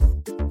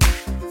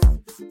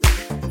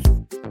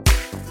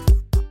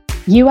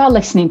You are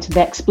listening to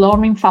the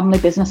Exploring Family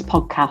Business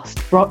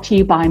podcast, brought to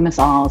you by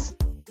Mazars,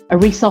 a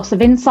resource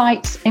of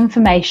insights,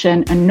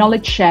 information and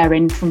knowledge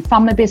sharing from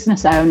family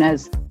business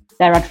owners,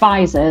 their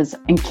advisors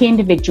and key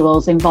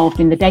individuals involved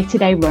in the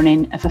day-to-day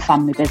running of a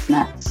family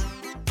business.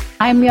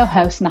 I am your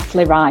host,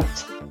 Natalie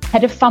Wright,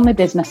 Head of Family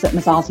Business at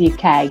Mazars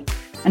UK,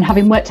 and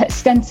having worked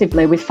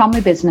extensively with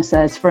family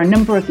businesses for a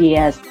number of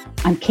years,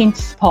 I'm keen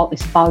to support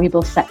this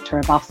valuable sector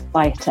of our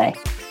society.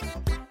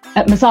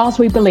 At Mazars,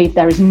 we believe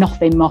there is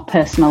nothing more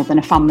personal than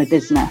a family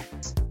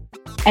business.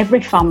 Every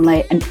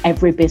family and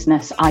every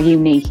business are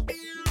unique.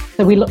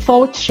 So we look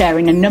forward to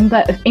sharing a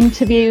number of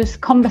interviews,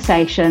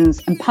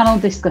 conversations and panel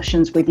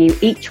discussions with you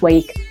each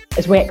week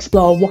as we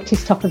explore what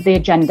is top of the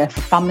agenda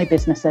for family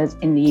businesses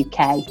in the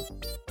UK.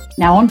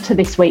 Now on to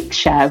this week's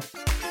show.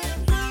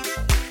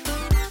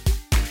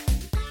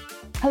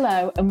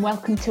 Hello and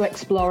welcome to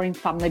Exploring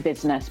Family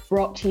Business,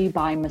 brought to you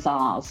by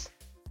Mazars.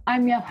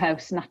 I'm your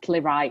host, Natalie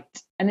Wright,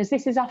 and as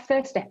this is our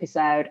first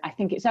episode, I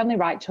think it's only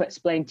right to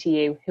explain to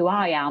you who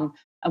I am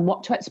and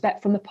what to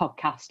expect from the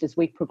podcast as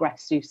we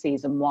progress through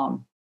season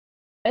 1.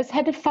 As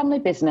Head of Family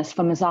Business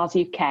for Mazars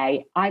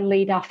UK, I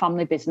lead our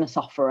family business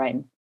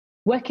offering,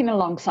 working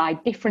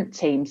alongside different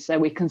teams so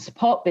we can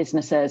support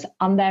businesses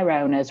and their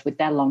owners with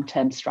their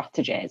long-term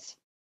strategies.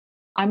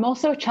 I'm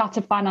also a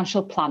chartered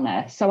financial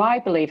planner, so I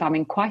believe I'm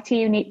in quite a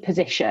unique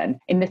position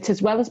in that,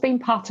 as well as being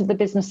part of the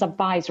business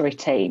advisory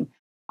team,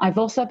 I've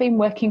also been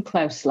working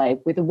closely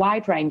with a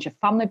wide range of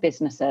family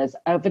businesses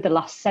over the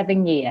last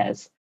 7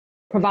 years,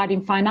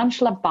 providing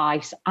financial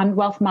advice and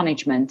wealth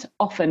management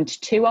often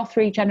to 2 or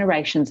 3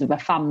 generations of a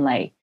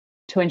family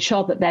to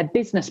ensure that their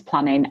business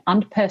planning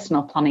and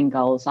personal planning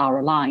goals are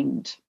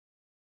aligned.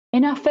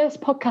 In our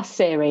first podcast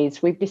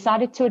series, we've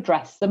decided to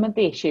address some of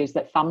the issues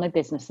that family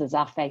businesses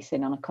are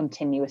facing on a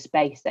continuous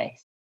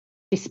basis,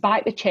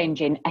 despite the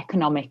changing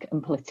economic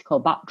and political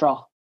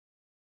backdrop,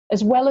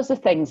 as well as the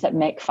things that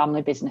make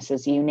family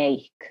businesses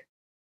unique.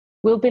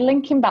 We'll be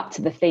linking back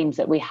to the themes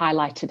that we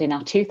highlighted in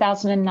our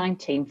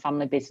 2019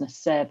 Family Business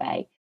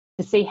Survey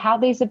to see how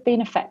these have been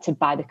affected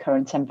by the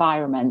current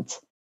environment.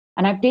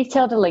 And I've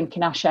detailed a link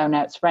in our show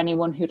notes for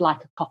anyone who'd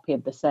like a copy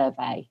of the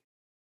survey.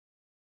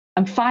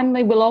 And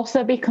finally, we'll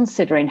also be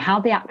considering how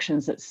the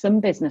actions that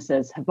some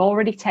businesses have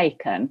already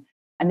taken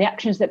and the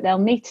actions that they'll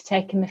need to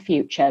take in the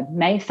future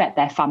may affect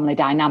their family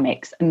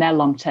dynamics and their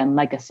long-term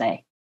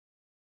legacy.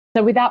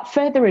 So without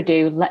further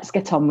ado, let's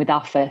get on with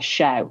our first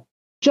show.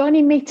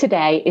 Joining me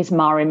today is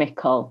Mari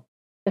Mickle,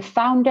 the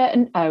founder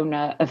and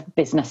owner of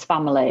Business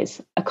Families,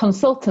 a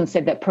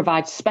consultancy that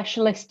provides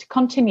specialist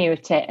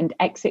continuity and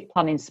exit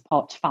planning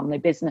support to family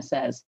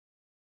businesses,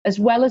 as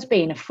well as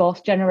being a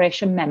 4th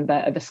generation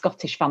member of a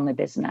Scottish family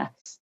business.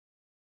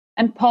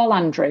 And Paul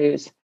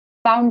Andrews,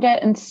 founder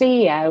and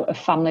CEO of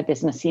Family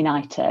Business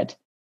United,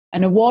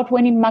 an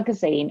award-winning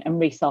magazine and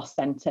resource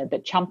centre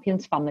that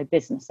champions family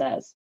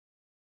businesses.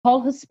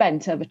 Paul has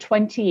spent over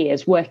 20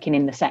 years working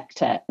in the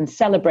sector and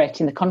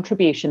celebrating the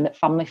contribution that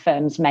family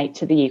firms make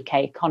to the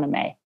UK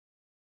economy.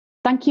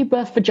 Thank you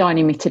both for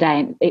joining me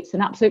today. It's an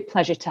absolute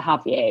pleasure to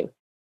have you.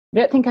 I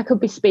don't think I could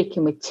be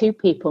speaking with 2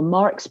 people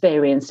more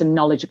experienced and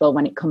knowledgeable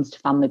when it comes to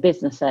family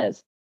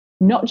businesses,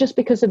 not just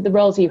because of the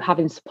roles you have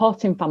in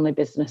supporting family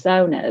business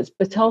owners,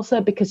 but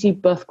also because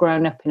you've both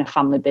grown up in a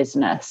family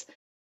business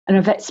and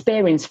have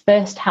experienced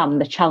firsthand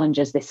the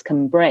challenges this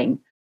can bring,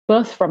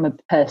 both from a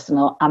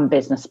personal and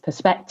business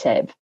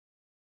perspective.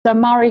 So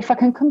Mari, if I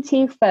can come to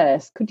you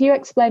first, could you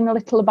explain a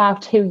little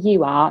about who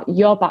you are,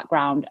 your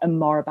background and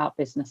more about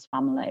Business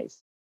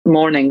Families?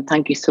 Morning.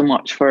 Thank you so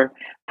much for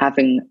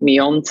having me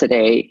on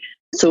today.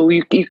 So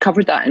you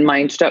covered that in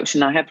my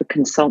introduction. I have a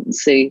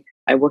consultancy.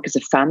 I work as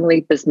a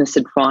family business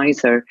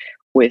advisor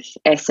with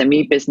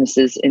SME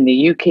businesses in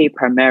the UK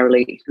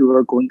primarily who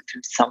are going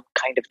through some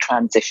kind of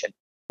transition.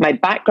 My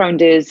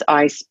background is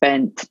I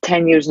spent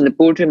 10 years in the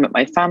boardroom at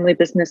my family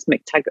business,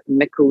 McTaggart and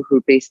Mickle, who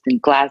are based in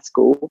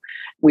Glasgow.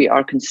 We are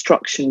a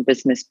construction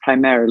business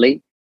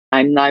primarily.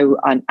 I'm now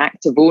an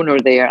active owner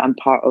there. I'm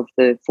part of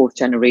the 4th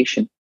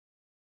generation.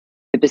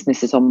 The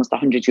business is almost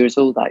 100 years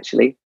old,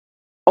 actually.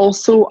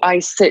 Also, I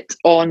sit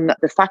on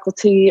the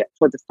faculty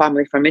for the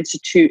Family Firm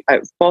Institute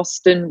out of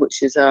Boston,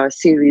 which is a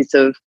series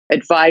of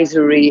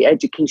advisory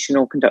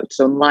educational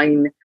conducted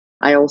online.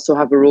 I also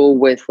have a role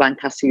with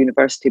Lancaster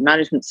University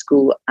Management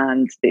School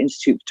and the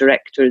Institute of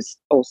Directors,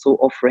 also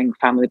offering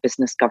family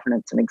business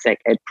governance and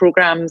exec ed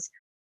programs.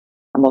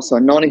 I'm also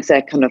a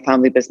non-exec on a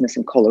family business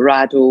in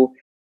Colorado.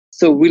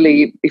 So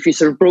really, if you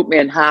sort of broke me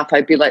in half,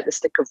 I'd be like the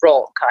stick of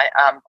rock.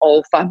 I am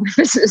all family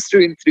business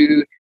through and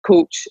through,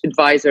 coach,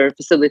 advisor,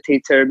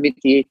 facilitator,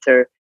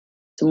 mediator.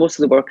 So most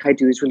of the work I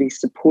do is really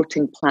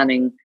supporting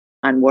planning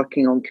and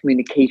working on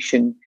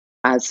communication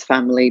as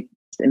family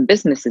and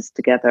businesses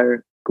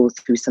together go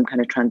through some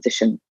kind of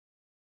transition.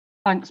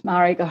 Thanks,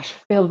 Mari. Gosh,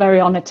 I feel very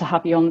honoured to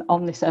have you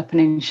on this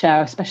opening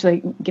show,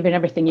 especially given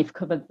everything you've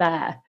covered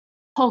there.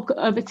 Paul,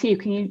 over to you.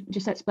 Can you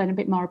just explain a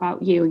bit more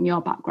about you and your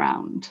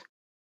background?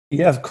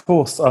 Yeah, of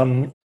course.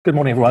 Good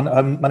morning, everyone.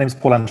 My name is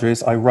Paul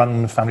Andrews. I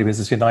run Family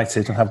Business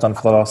United and have done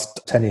for the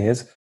last 10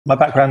 years. My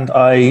background,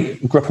 I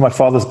grew up in my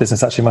father's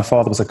business. Actually, my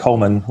father was a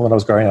coalman when I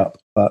was growing up,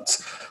 but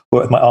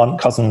worked with my aunt,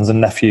 cousins and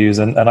nephews.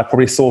 And I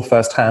probably saw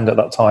firsthand at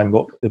that time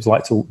what it was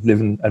like to live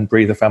and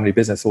breathe a family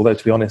business. Although,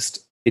 to be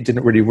honest, it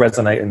didn't really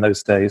resonate in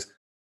those days.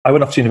 I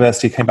went off to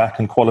university, came back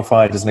and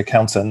qualified as an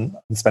accountant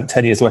and spent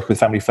 10 years working with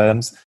family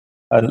firms.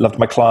 And loved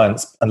my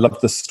clients and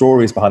loved the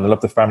stories behind it,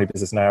 loved the family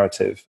business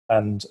narrative,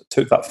 and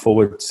took that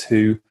forward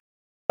to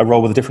a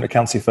role with a different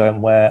accounting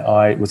firm where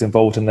I was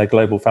involved in their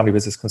global family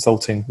business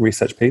consulting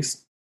research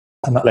piece.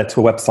 And that led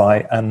to a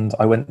website. And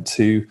I went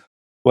to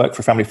work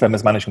for a family firm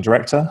as managing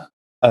director,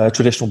 a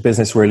traditional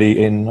business really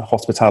in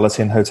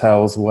hospitality and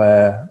hotels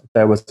where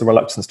there was the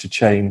reluctance to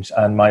change.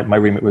 And my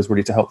remit was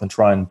really to help them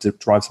try and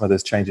drive some of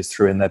those changes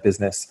through in their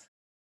business.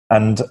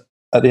 And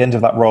at the end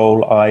of that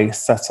role, I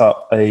set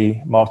up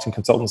a marketing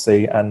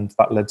consultancy, and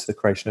that led to the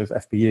creation of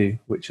FBU,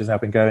 which has now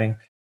been going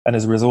and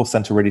is a resource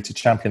centre really to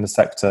champion the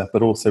sector,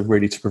 but also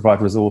really to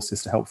provide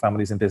resources to help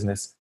families in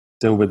business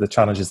deal with the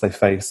challenges they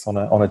face on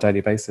a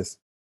daily basis.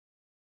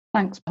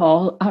 Thanks,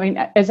 Paul. I mean,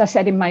 as I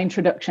said in my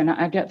introduction,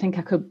 I don't think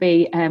I could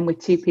be with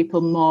two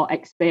people more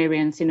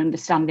experienced in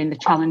understanding the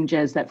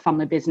challenges that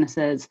family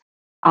businesses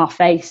are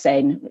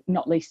facing,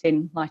 not least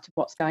in light of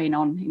what's going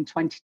on in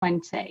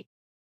 2020.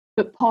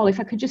 But Paul, if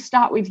I could just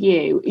start with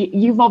you,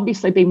 you've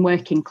obviously been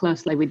working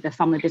closely with the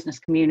family business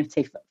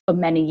community for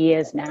many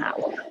years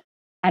now.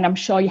 And I'm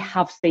sure you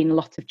have seen a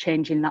lot of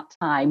change in that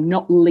time,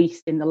 not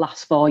least in the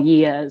last 4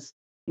 years.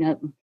 You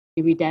know,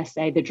 we dare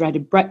say the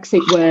dreaded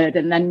Brexit word,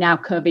 and then now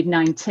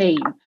COVID-19.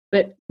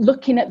 But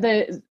looking at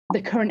the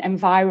current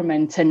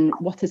environment and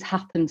what has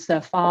happened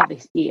so far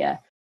this year,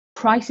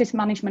 crisis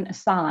management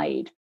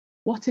aside,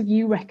 what have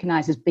you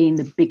recognised as being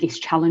the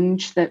biggest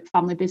challenge that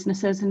family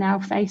businesses are now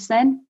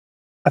facing?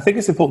 I think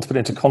it's important to put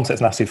it into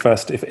context, Natalie,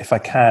 first, if I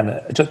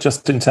can,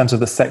 just in terms of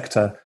the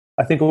sector.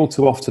 I think all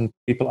too often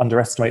people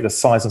underestimate the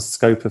size and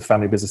scope of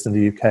family business in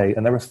the UK.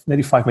 And there are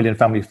nearly 5 million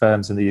family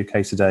firms in the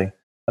UK today,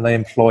 and they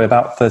employ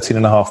about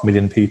 13.5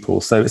 million people.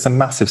 So it's a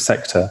massive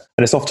sector.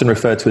 And it's often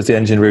referred to as the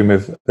engine room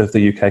of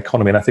the UK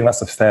economy. And I think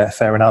that's a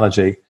fair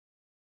analogy.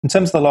 In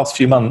terms of the last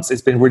few months,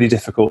 it's been really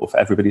difficult for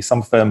everybody.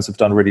 Some firms have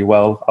done really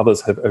well.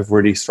 Others have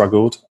really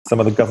struggled. Some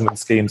of the government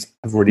schemes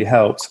have really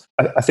helped.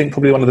 I think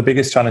probably one of the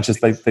biggest challenges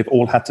they've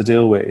all had to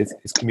deal with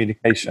is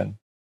communication.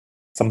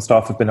 Some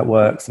staff have been at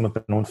work. Some have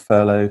been on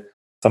furlough.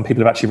 Some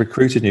people have actually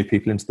recruited new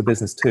people into the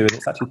business too. And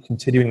it's actually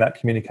continuing that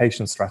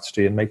communication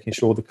strategy and making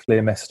sure the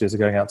clear messages are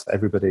going out to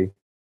everybody,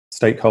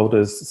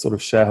 stakeholders, sort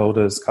of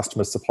shareholders,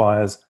 customers,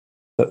 suppliers,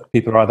 that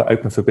people are either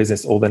open for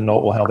business or they're not,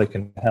 or how they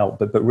can help.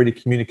 But really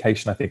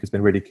communication, I think, has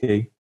been really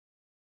key.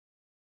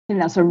 I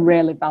think that's a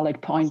really valid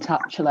point,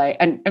 actually.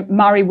 And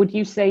Mari, would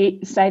you say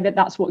that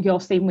that's what you're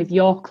seeing with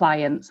your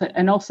clients,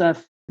 and also,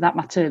 for that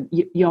matter,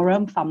 your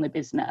own family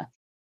business?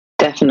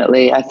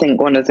 Definitely. I think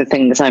one of the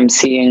things I'm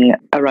seeing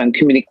around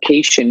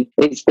communication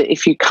is that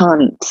if you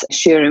can't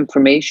share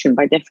information,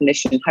 by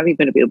definition, how are you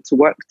going to be able to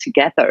work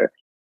together?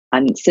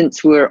 And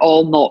since we're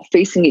all not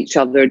facing each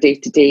other day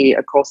to day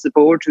across the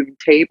boardroom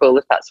table,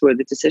 if that's where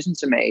the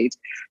decisions are made,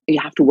 you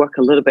have to work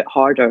a little bit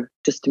harder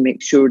just to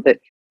make sure that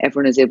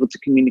everyone is able to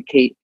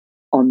communicate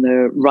on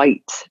the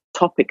right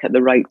topic at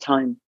the right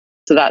time.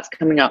 So that's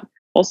coming up.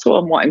 Also,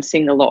 on what I'm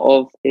seeing a lot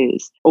of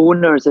is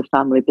owners of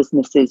family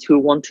businesses who are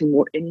wanting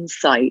more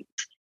insight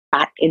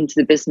back into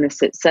the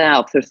business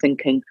itself. They're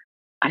thinking,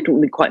 I don't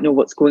really quite know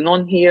what's going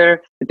on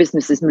here. The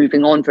business is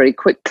moving on very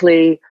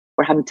quickly.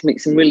 We're having to make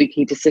some really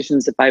key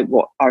decisions about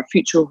what our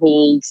future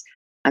holds.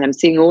 And I'm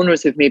seeing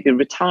owners who've maybe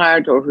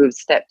retired or who have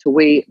stepped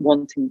away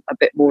wanting a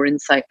bit more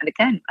insight. And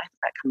again, I think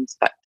that comes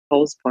back to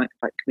Paul's point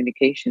about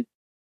communication.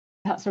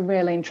 That's a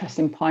really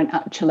interesting point,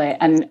 actually.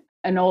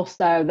 And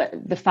also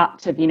the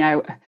fact of,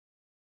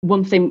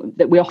 one thing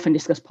that we often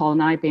discuss, Paul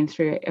and I have been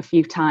through it a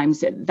few times,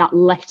 that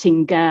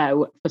letting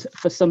go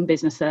for some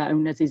business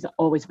owners is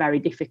always very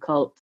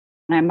difficult.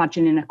 And I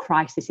imagine in a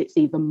crisis, it's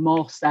even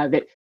more so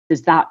that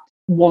there's that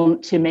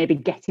want to maybe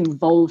get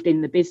involved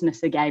in the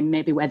business again,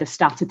 maybe where they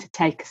started to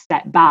take a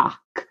step back.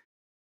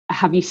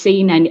 Have you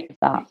seen any of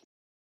that?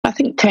 I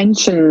think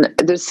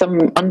there's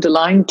some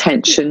underlying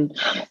tension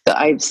that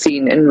I've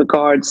seen in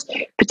regards,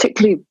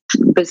 particularly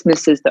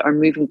businesses that are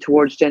moving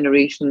towards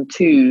generation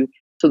 2.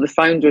 So the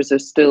founders are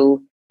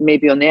still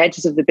maybe on the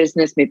edges of the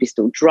business, maybe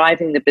still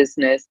driving the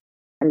business.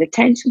 And the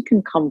tension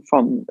can come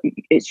from,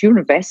 it's your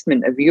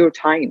investment of your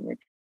time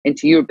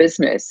into your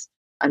business.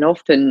 And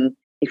often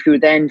if you're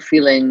then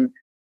feeling,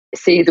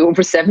 say, the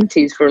over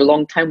 70s for a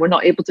long time, were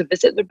not able to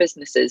visit their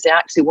businesses. They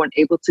actually weren't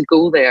able to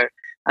go there.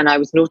 And I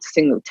was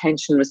noticing that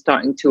tension was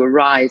starting to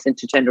arise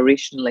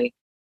intergenerationally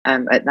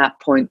at that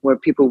point where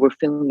people were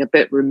feeling a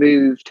bit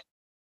removed.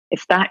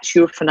 If that's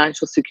your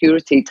financial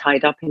security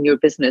tied up in your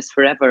business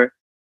forever,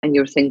 and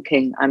you're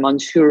thinking, I'm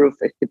unsure if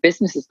the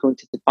business is going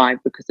to survive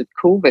because of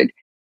COVID,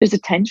 there's a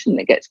tension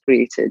that gets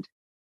created.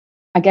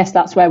 I guess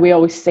that's where we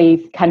always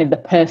see kind of the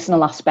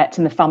personal aspect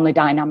and the family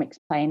dynamics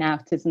playing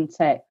out, isn't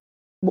it?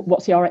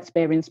 What's your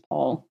experience,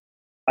 Paul?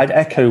 I'd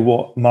echo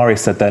what Mari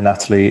said there,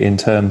 Natalie, in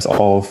terms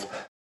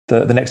of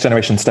the next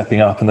generation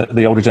stepping up and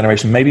the older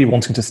generation maybe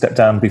wanting to step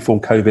down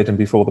before COVID and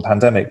before the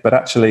pandemic. But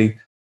actually,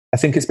 I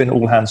think it's been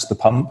all hands to the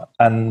pump,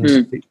 and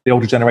the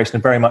older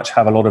generation very much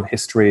have a lot of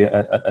history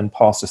and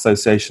past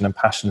association and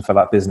passion for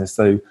that business.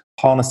 So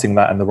harnessing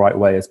that in the right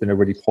way has been a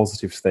really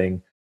positive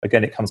thing.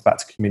 Again, it comes back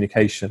to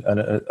communication.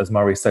 And as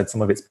Murray said,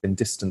 some of it's been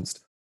distanced.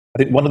 I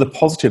think one of the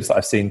positives that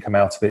I've seen come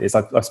out of it is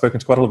I've spoken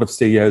to quite a lot of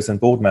CEOs and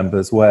board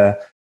members where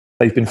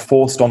they've been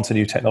forced onto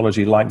new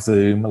technology like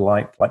Zoom,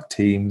 like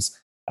Teams,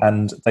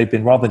 and they've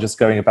been, rather than just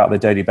going about their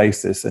daily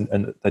basis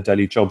and their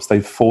daily jobs,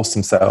 they've forced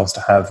themselves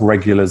to have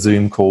regular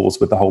Zoom calls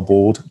with the whole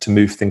board to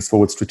move things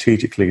forward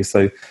strategically.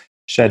 So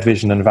shared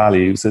vision and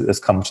values has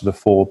come to the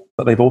fore,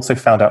 but they've also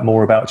found out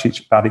more about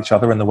each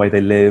other and the way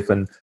they live.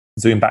 And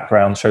Zoom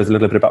background shows a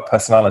little bit about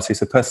personality.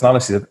 So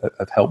personalities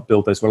have helped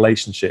build those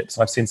relationships.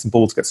 And I've seen some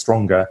boards get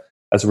stronger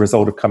as a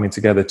result of coming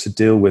together to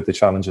deal with the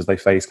challenges they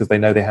face because they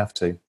know they have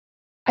to.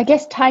 I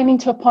guess tying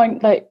into a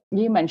point that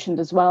you mentioned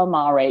as well,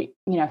 Mari,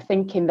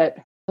 thinking that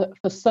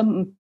for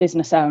some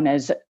business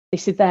owners,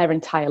 this is their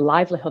entire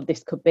livelihood.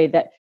 This could be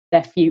that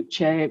their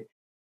future,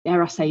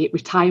 dare I say it,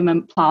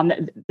 retirement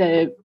plan,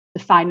 the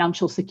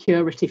financial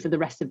security for the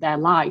rest of their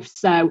life.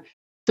 So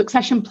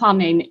succession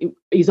planning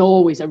is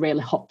always a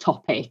really hot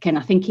topic. And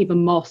I think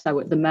even more so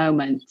at the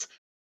moment,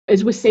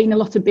 as we're seeing a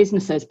lot of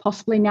businesses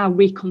possibly now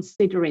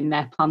reconsidering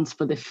their plans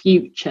for the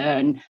future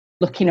and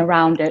looking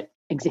around at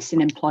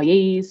existing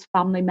employees,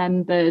 family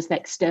members, the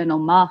external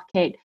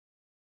market,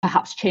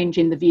 perhaps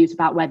changing the views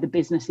about where the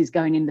business is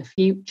going in the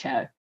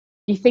future.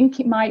 Do you think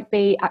it might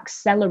be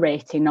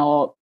accelerating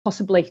or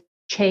possibly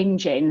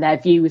changing their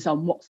views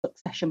on what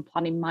succession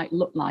planning might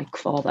look like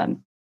for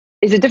them?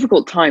 It's a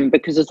difficult time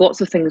because there's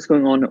lots of things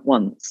going on at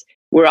once.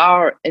 We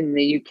are in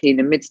the UK in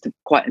the midst of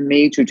quite a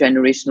major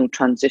generational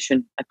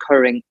transition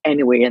occurring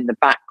anyway in the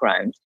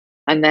background.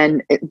 And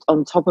then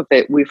on top of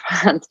it, we've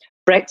had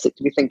Brexit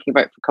to be thinking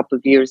about for a couple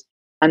of years.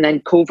 And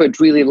then COVID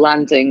really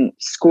landing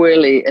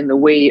squarely in the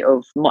way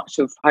of much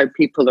of how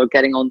people are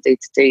getting on day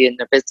to day in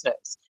their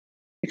business.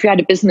 If you had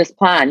a business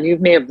plan, you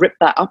may have ripped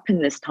that up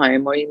in this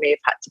time, or you may have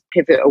had to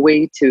pivot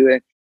away to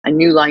a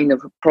new line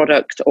of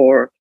product,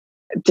 or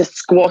just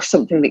squash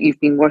something that you've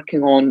been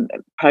working on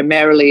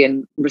primarily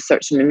in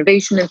research and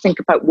innovation and think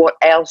about what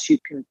else you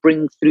can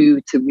bring through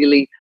to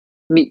really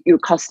meet your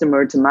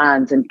customer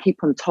demands and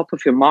keep on top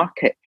of your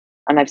market.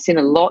 And I've seen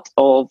a lot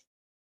of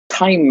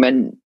time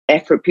and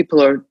effort.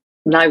 People are,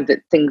 now that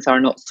things are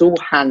not so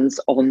hands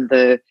on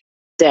the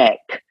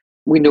deck,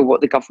 we know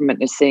what the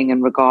government is saying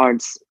in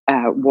regards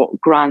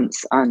what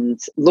grants and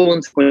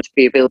loans are going to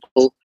be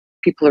available.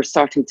 People are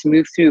starting to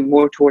move through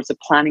more towards a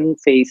planning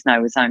phase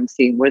now, as I'm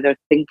seeing, where they're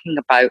thinking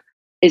about,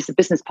 is the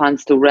business plan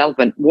still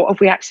relevant? What have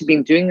we actually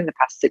been doing in the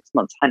past 6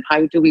 months? And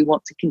how do we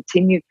want to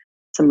continue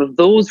some of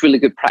those really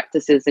good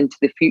practices into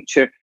the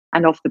future?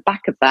 And off the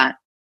back of that,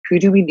 who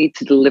do we need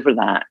to deliver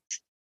that?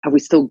 Have we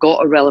still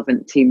got a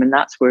relevant team? And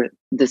that's where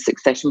the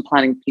succession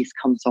planning piece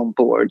comes on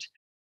board.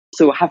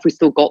 So have we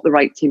still got the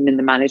right team in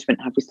the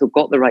management? Have we still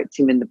got the right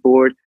team in the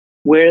board?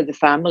 Where are the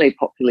family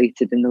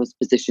populated in those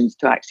positions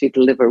to actually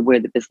deliver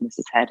where the business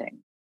is heading?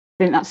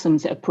 I think that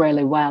sums it up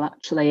really well,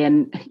 actually.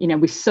 And,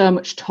 with so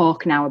much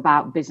talk now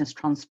about business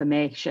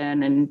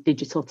transformation and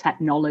digital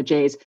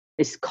technologies,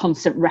 this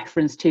constant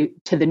reference to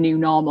the new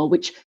normal,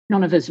 which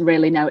none of us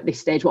really know at this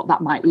stage what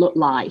that might look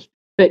like.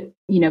 But,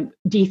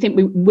 do you think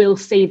we will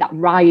see that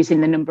rise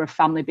in the number of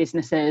family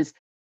businesses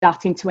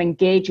starting to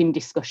engage in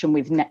discussion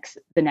with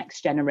the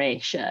next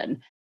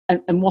generation?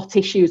 And what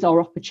issues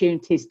or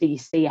opportunities do you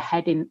see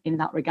ahead in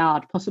that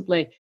regard?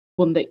 Possibly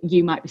one that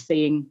you might be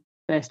seeing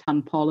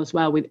firsthand, Paul, as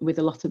well, with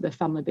a lot of the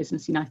Family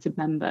Business United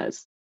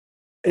members.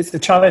 It's a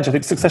challenge. I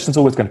think succession is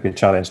always going to be a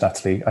challenge,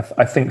 Natalie.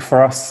 I think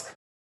for us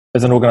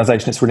as an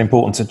organisation, it's really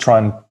important to try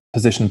and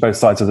position both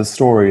sides of the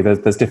story.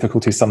 There's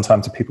difficulties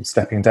sometimes with people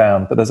stepping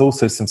down, but there's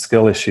also some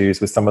skill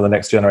issues with some of the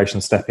next generation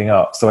stepping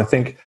up. So I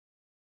think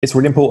it's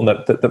really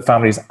important that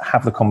families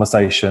have the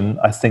conversation.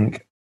 I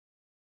think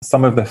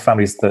some of the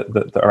families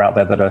that are out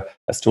there that are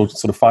still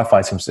sort of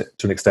firefighting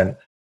to an extent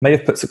may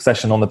have put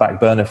succession on the back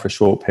burner for a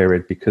short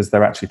period because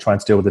they're actually trying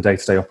to deal with the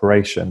day-to-day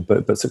operation.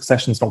 But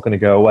succession's not going to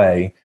go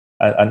away.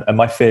 And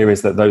my fear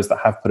is that those that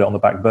have put it on the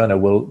back burner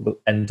will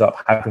end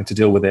up having to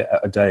deal with it at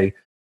a day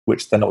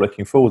which they're not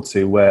looking forward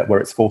to, where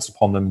it's forced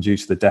upon them due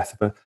to the death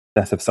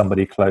of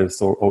somebody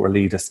close or a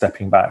leader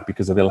stepping back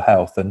because of ill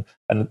health. And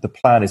the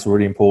plan is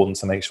really important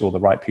to make sure the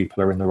right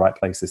people are in the right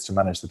places to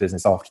manage the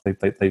business after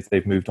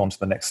they've moved on to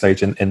the next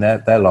stage in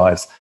their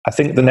lives. I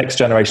think the next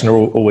generation are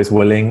always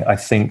willing. I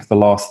think the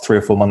last 3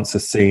 or 4 months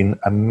has seen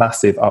a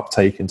massive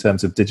uptake in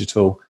terms of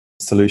digital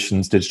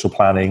solutions, digital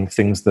planning,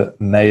 things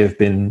that may have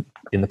been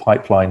in the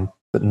pipeline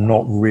but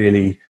not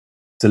really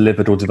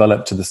delivered or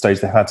developed to the stage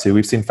they had to.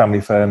 We've seen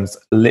family firms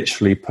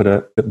literally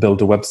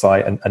build a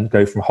website and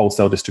go from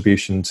wholesale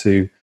distribution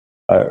to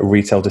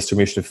retail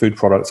distribution of food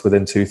products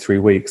within 2-3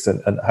 weeks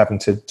and having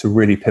to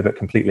really pivot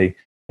completely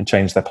and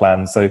change their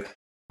plans. So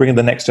bringing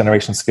the next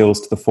generation skills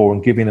to the fore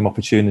and giving them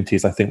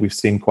opportunities, I think we've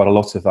seen quite a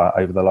lot of that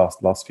over the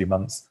last few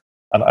months.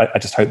 And I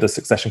just hope the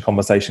succession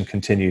conversation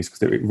continues,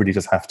 because it really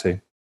does have to.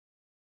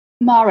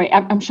 Mari,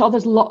 I'm sure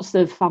there's lots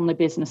of family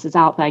businesses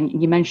out there.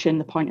 You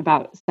mentioned the point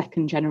about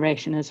second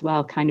generation as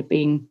well, kind of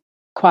being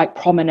quite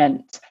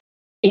prominent.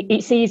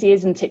 It's easy,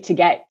 isn't it, to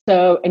get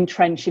so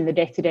entrenched in the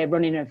day-to-day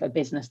running of a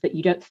business that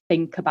you don't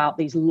think about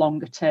these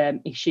longer term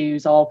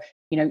issues, or,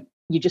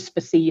 you just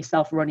foresee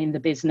yourself running the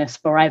business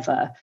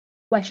forever.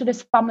 Where should a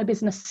family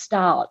business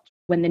start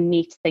when they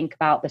need to think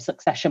about the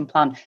succession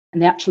plan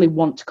and they actually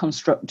want to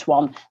construct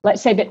one?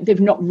 Let's say that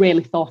they've not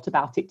really thought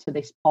about it to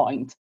this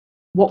point.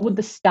 What would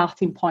the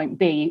starting point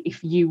be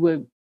if you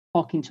were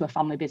talking to a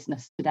family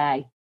business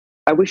today?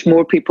 I wish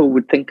more people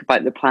would think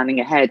about the planning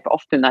ahead, but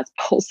often, as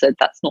Paul said,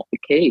 that's not the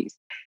case.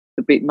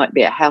 It might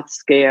be a health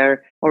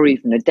scare or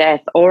even a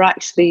death, or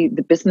actually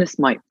the business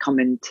might come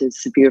into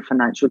severe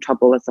financial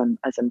trouble, as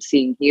I'm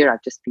seeing here.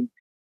 I've just been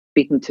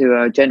speaking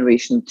to a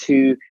Generation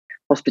 2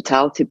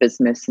 hospitality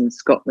business in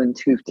Scotland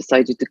who've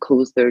decided to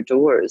close their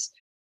doors,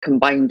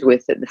 combined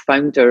with the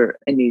founder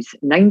in his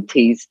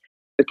 90s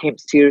became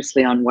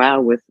seriously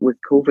unwell with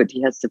COVID.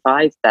 He has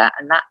survived that,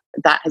 and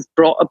that has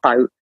brought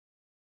about,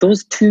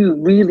 those two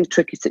really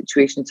tricky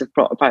situations have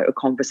brought about a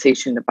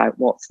conversation about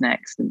what's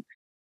next and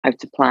how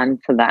to plan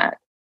for that.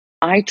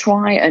 I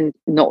try and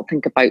not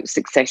think about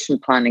succession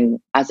planning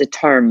as a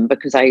term,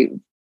 because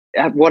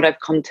what I've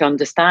come to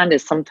understand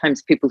is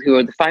sometimes people who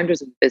are the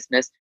founders of the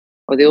business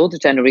or the older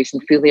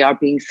generation feel they are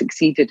being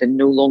succeeded and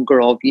no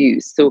longer of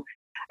use. So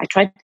I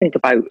try to think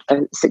about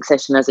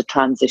succession as a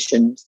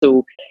transition.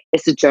 So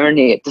it's a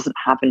journey. It doesn't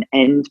have an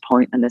end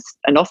point.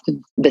 And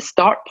often the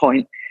start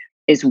point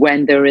is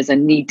when there is a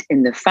need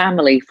in the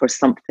family for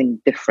something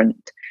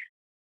different.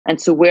 And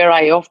so where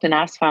I often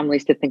ask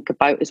families to think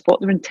about is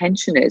what their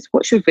intention is.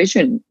 What's your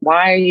vision?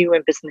 Why are you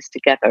in business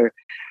together?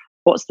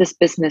 What's this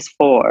business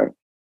for?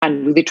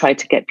 And really try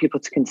to get people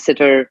to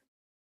consider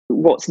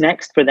what's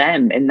next for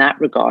them in that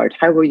regard.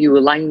 How are you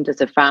aligned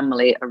as a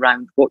family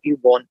around what you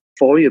want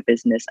for your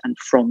business and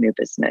from your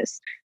business?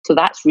 So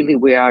that's really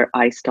where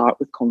I start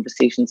with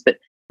conversations. But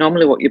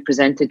normally what you're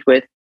presented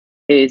with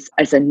is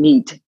as a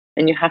need,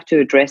 and you have to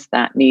address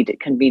that need.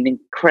 It can mean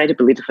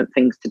incredibly different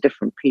things to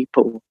different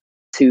people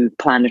to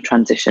plan a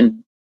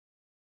transition.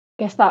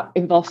 I guess that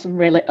involves some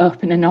really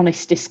open and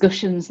honest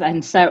discussions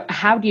then. So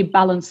how do you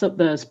balance up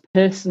those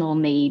personal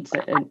needs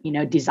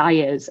and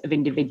desires of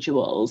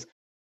individuals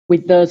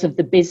with those of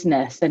the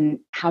business, and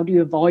how do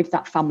you avoid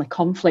that family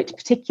conflict,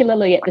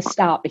 particularly at the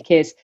start?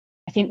 Because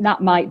I think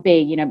that might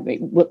be,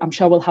 I'm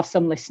sure we'll have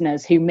some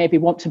listeners who maybe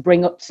want to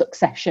bring up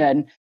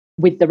succession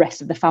with the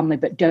rest of the family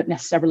but don't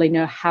necessarily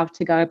know how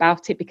to go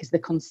about it because they're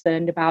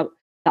concerned about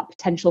that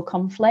potential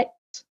conflict.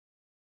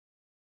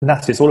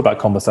 Natalie, it's all about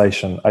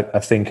conversation, I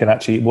think, and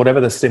actually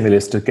whatever the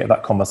stimulus to get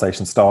that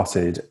conversation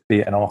started, be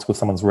it an article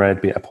someone's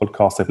read, be it a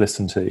podcast they've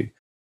listened to,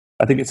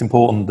 I think it's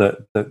important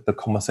that the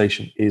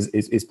conversation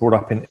is brought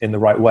up in the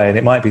right way. And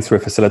it might be through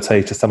a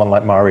facilitator, someone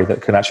like Mari,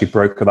 that can actually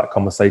broker that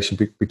conversation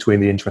between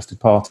the interested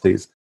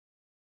parties.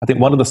 I think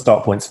one of the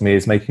start points for me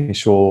is making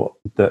sure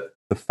that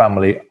the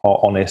family are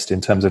honest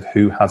in terms of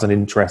who has an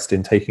interest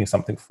in taking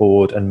something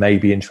forward and may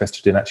be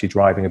interested in actually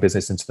driving a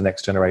business into the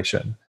next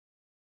generation.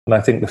 And I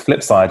think the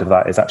flip side of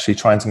that is actually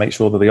trying to make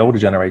sure that the older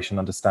generation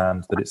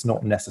understands that it's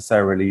not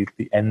necessarily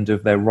the end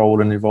of their role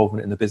and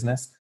involvement in the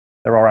business.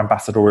 There are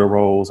ambassadorial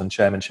roles and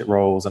chairmanship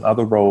roles and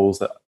other roles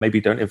that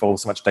maybe don't involve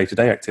so much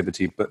day-to-day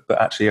activity, but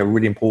actually are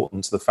really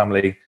important to the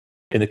family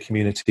in the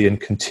community and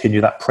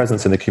continue that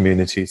presence in the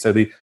community. So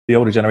the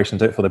older generation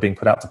don't feel they're being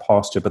put out to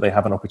pasture, but they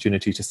have an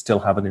opportunity to still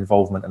have an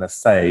involvement and a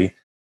say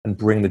and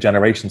bring the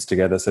generations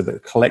together so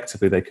that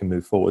collectively they can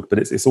move forward. But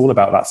it's all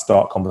about that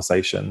start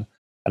conversation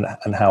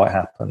and how it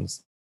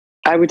happens.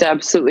 I would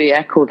absolutely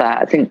echo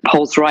that. I think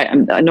Paul's right.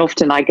 And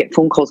often I get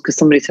phone calls because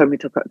somebody's heard me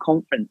talk at a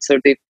conference, or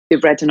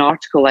they've read an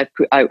article I've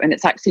put out, and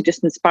it's actually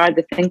just inspired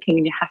the thinking.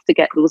 And you have to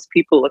get those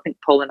people, I think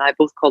Paul and I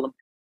both call them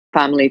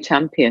family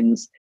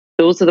champions.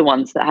 Those are the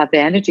ones that have the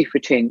energy for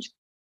change.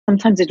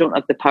 Sometimes they don't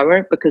have the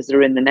power because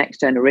they're in the next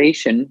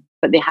generation,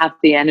 but they have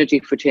the energy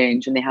for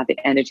change and they have the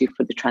energy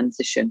for the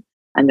transition,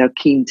 and they're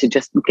keen to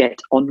just get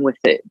on with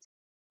it.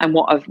 And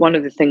one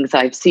of the things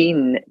I've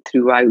seen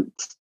throughout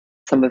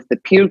some of the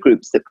peer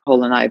groups that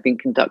Paul and I have been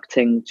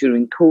conducting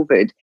during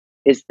COVID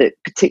is that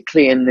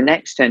particularly in the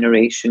next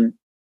generation,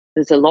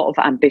 there's a lot of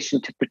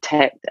ambition to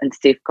protect and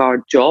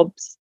safeguard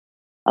jobs,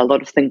 a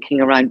lot of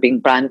thinking around being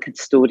brand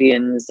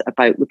custodians,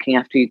 about looking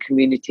after your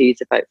communities,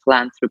 about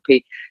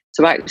philanthropy.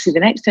 So actually the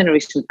next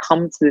generation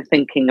come to the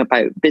thinking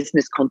about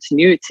business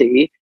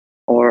continuity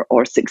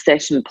or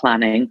succession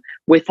planning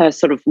with a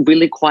sort of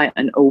really quite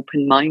an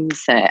open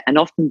mindset. And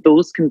often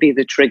those can be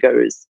the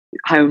triggers.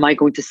 How am I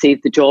going to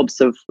save the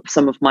jobs of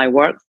some of my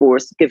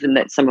workforce, given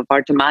that some of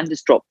our demand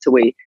has dropped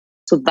away?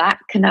 So that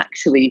can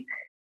actually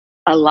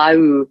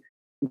allow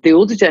the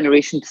older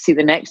generation to see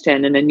the next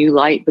gen in a new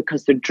light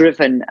because they're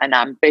driven and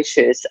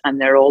ambitious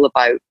and they're all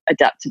about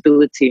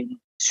adaptability and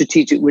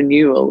strategic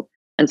renewal.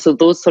 And so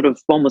those sort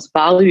of almost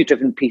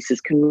value-driven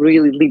pieces can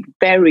really lead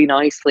very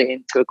nicely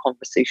into a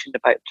conversation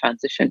about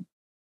transition.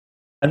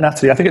 And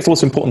Natalie, I think it's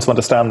also important to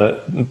understand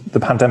that the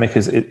pandemic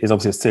is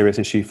obviously a serious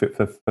issue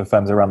for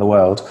firms around the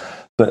world,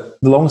 but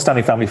the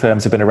long-standing family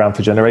firms have been around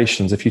for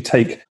generations. If you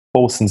take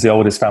Paulson's, the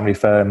oldest family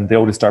firm, the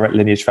oldest direct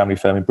lineage family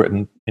firm in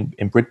Britain,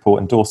 in Bridport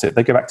and Dorset,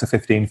 they go back to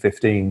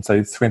 1515,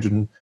 so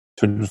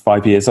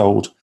 205 years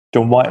old.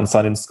 John White &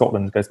 Son in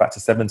Scotland goes back to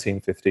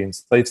 1715.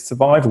 So they've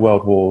survived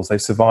world wars,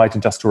 they've survived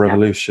industrial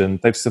revolution,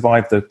 they've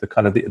survived the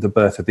kind of the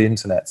birth of the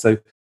internet. So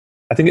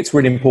I think it's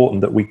really important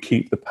that we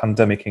keep the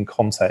pandemic in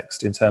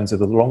context in terms of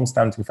the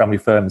long-standing family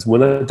firms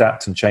will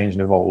adapt and change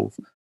and evolve.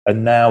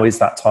 And now is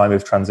that time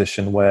of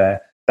transition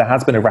where there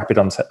has been a rapid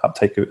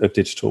uptake of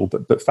digital,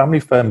 but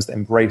family firms that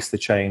embrace the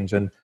change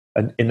and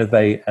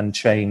innovate and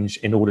change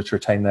in order to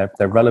retain their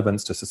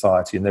relevance to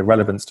society and their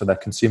relevance to their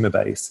consumer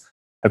base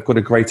have got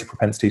a greater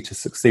propensity to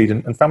succeed.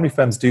 And family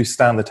firms do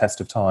stand the test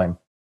of time.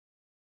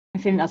 I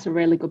think that's a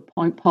really good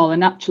point, Paul.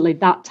 And actually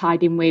that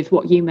tied in with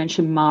what you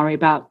mentioned, Mari,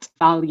 about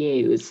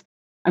values.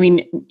 I mean,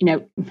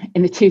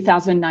 in the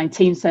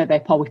 2019 survey,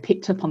 Paul, we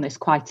picked up on this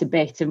quite a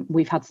bit, and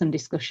we've had some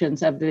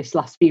discussions over this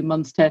last few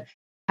months to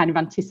kind of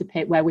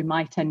anticipate where we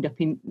might end up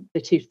in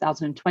the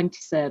 2020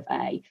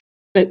 survey.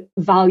 But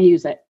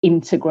values are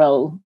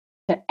integral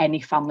to any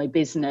family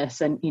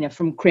business, and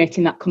from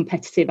creating that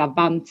competitive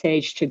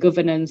advantage to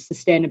governance,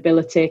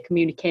 sustainability,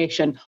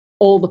 communication,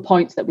 all the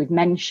points that we've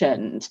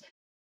mentioned.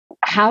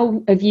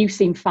 How have you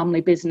seen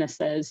family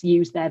businesses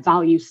use their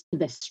values to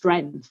their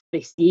strength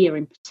this year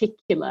in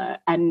particular,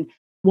 and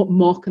what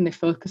more can they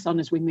focus on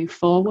as we move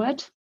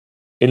forward?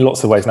 In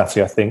lots of ways,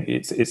 Natalie, I think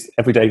it's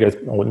every day goes,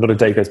 or not a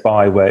day goes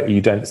by where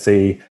you don't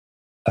see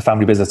a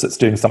family business that's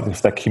doing something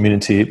for their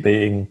community,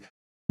 being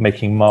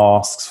making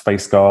masks,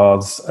 face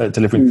guards,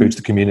 delivering food to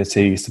the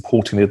community,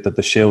 supporting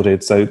the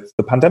shielded. So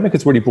the pandemic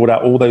has really brought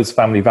out all those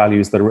family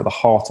values that are at the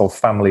heart of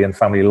family and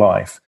family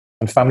life.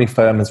 And family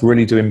firms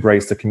really do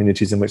embrace the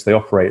communities in which they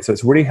operate. So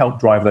it's really helped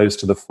drive those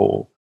to the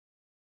fore.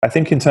 I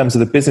think in terms of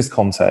the business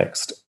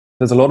context,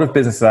 there's a lot of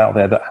businesses out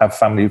there that have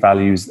family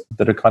values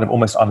that are kind of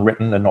almost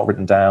unwritten and not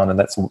written down. And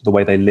that's the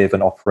way they live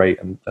and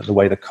operate and the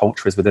way the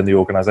culture is within the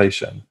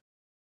organization.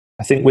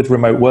 I think with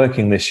remote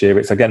working this year,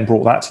 it's again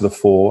brought that to the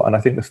fore. And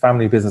I think the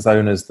family business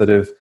owners that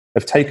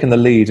have taken the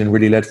lead and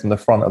really led from the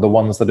front are the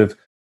ones that have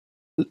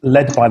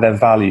led by their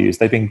values.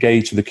 They've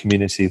engaged with the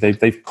community.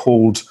 They've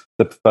called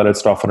the furloughed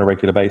staff on a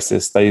regular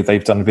basis.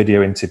 They've done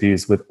video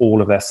interviews with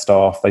all of their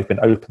staff. They've been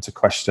open to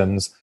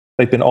questions.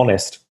 They've been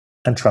honest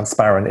and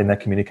transparent in their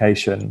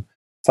communication.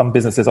 Some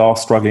businesses are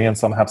struggling and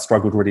some have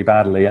struggled really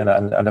badly and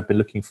have been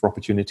looking for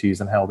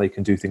opportunities and how they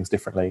can do things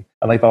differently.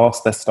 And they've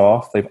asked their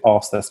staff, they've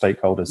asked their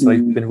stakeholders. So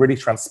they've been really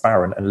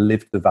transparent and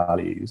lived the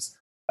values.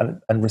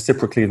 And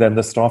reciprocally, then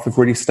the staff have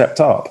really stepped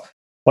up.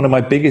 One of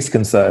my biggest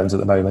concerns at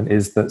the moment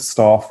is that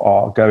staff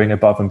are going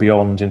above and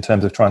beyond in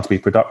terms of trying to be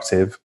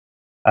productive.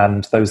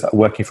 And those that are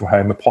working from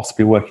home are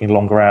possibly working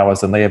longer hours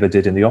than they ever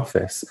did in the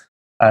office.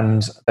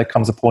 And there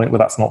comes a point where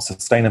that's not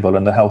sustainable.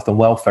 And the health and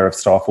welfare of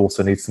staff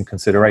also needs some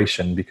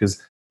consideration, because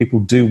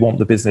people do want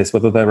the business,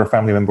 whether they're a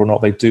family member or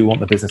not, they do want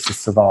the business to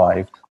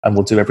survive and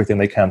will do everything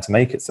they can to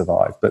make it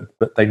survive. But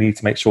they need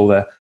to make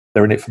sure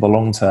they're in it for the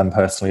long term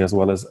personally, as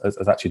well as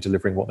actually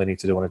delivering what they need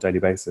to do on a daily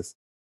basis.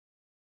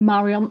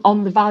 Mari,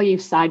 on the value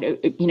side,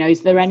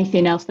 is there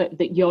anything else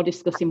that you're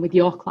discussing with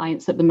your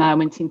clients at the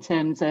moment in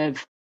terms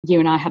of, you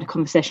and I had a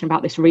conversation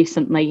about this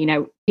recently,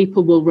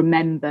 people will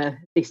remember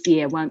this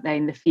year, won't they,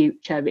 in the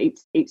future?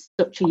 It's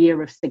such a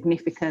year of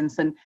significance,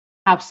 and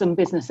how some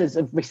businesses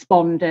have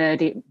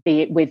responded,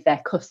 be it with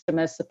their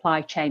customers,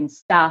 supply chain,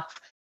 staff.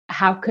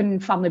 How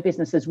can family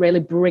businesses really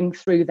bring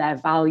through their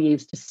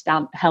values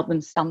to help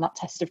them stand that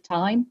test of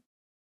time?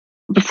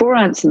 Before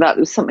I answer that,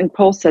 there was something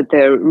Paul said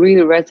there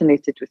really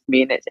resonated with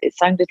me, and it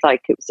sounded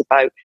like it was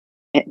about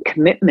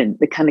commitment,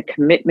 the kind of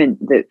commitment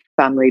that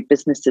family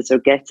businesses are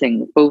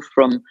getting, both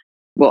from,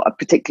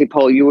 particularly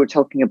Paul, you were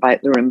talking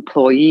about their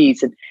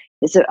employees. And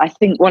I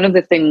think one of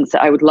the things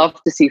that I would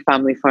love to see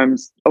family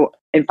firms, or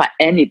in fact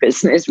any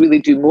business, really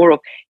do more of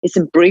is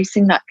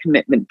embracing that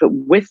commitment, but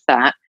with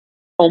that,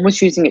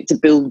 almost using it to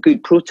build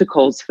good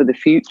protocols for the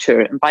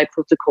future. And by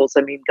protocols,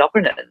 I mean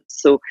governance.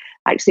 So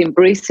actually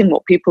embracing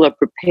what people are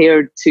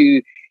prepared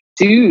to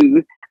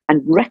do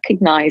and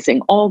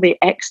recognizing all the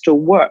extra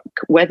work,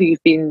 whether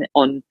you've been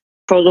on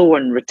furlough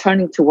and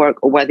returning to work,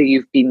 or whether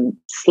you've been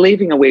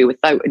slaving away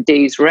without a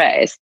day's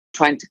rest,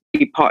 trying to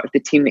be part of the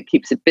team that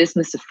keeps a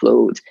business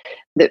afloat,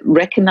 that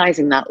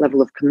recognizing that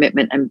level of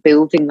commitment and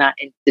building that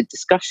into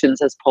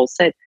discussions, as Paul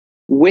said,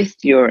 with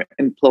your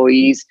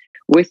employees,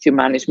 with your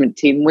management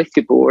team, with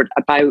your board,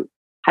 about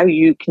how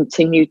you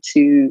continue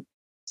to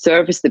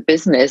service the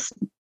business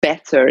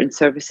better and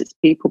service its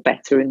people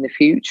better in the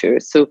future.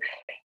 So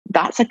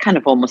that's a kind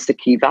of almost a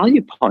key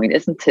value point,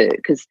 isn't it?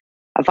 Because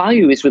a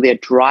value is really a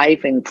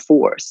driving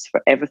force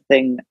for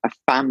everything a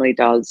family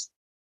does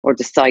or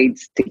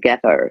decides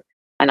together.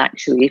 And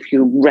actually, if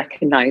you're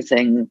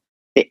recognizing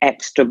the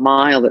extra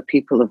mile that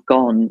people have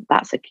gone,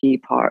 that's a key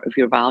part of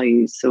your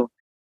values. So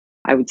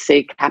I would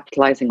say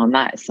capitalizing on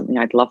that is something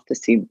I'd love to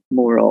see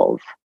more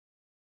of.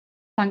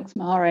 Thanks,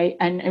 Mari.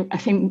 And I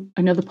think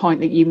another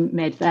point that you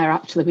made there,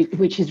 actually,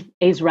 which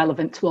is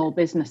relevant to all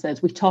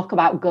businesses. We talk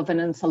about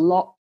governance a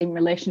lot in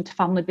relation to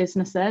family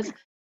businesses,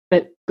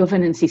 but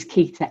governance is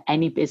key to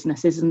any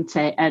business, isn't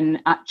it?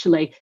 And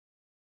actually,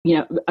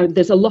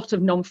 there's a lot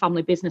of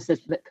non-family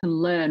businesses that can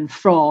learn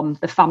from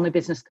the family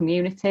business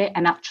community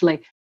and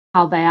actually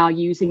how they are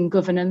using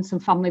governance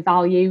and family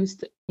values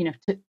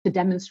to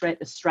demonstrate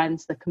the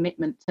strengths, the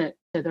commitment to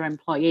their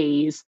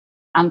employees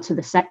and to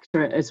the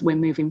sector as we're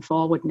moving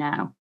forward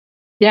now.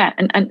 Yeah,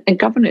 and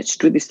governance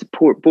should really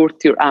support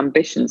both your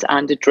ambitions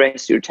and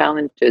address your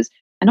challenges.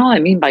 And all I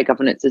mean by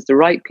governance is the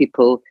right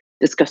people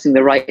discussing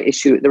the right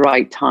issue at the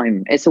right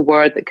time. It's a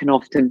word that can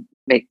often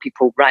make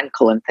people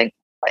rankle and think,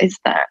 what is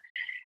that?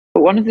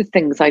 But one of the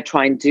things I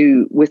try and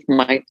do with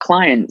my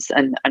clients,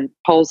 and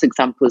Paul's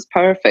example is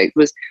perfect,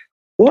 was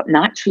what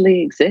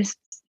naturally exists.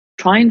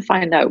 Try and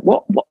find out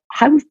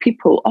how have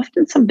people,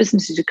 often some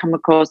businesses you come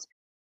across,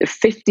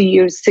 50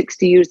 years,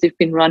 60 years they've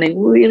been running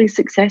really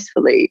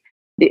successfully.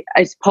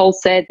 As Paul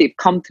said, they've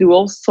come through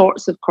all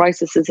sorts of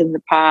crises in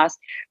the past,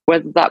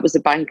 whether that was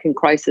a banking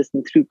crisis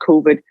and through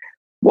COVID.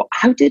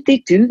 How did they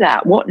do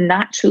that? What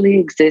naturally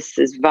exists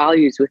as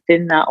values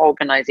within that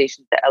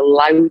organization that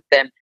allowed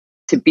them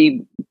to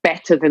be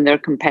better than their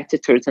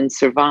competitors and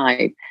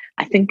survive?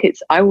 I think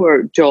it's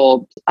our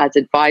job as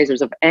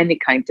advisors of any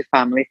kind to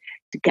family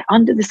to get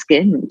under the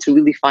skin, to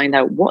really find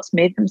out what's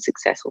made them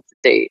successful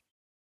today.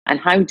 And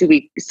how do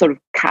we sort of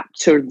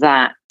capture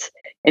that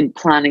in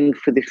planning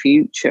for the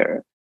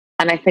future?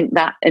 And I think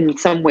that in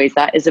some ways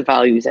that is a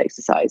values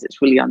exercise. It's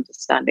really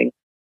understanding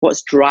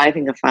what's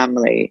driving a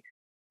family,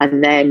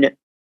 and then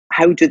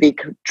how do they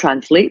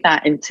translate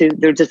that into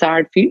their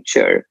desired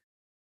future,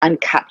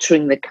 and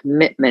capturing the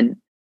commitment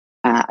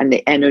and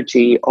the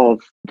energy of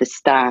the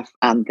staff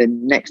and the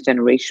next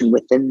generation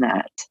within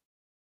that.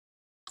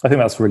 I think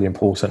that's really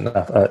important,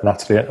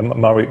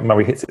 Natalie.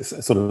 Murray hits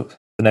it sort of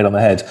the nail on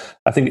the head.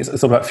 I think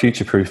it's all about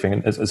future-proofing,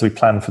 and as we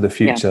plan for the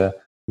future.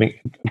 Yeah. I mean,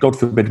 God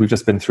forbid we've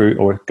just been through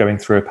or going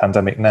through a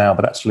pandemic now,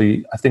 but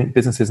actually I think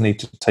businesses need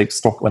to take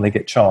stock when they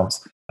get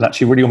chance and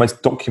actually really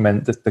almost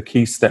document the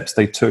key steps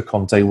they took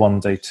on day 1,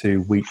 day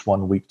 2, week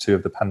 1, week 2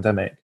 of the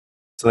pandemic.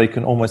 So they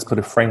can almost put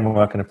a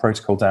framework and a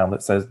protocol down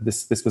that says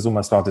this was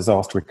almost our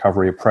disaster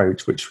recovery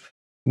approach, which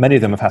many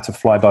of them have had to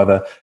fly by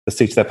the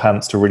seat of their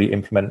pants to really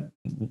implement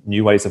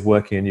new ways of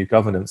working and new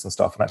governance and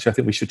stuff. And actually I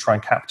think we should try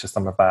and capture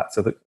some of that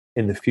so that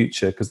in the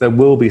future, because there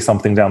will be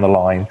something down the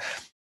line,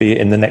 be it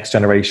in the next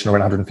generation or in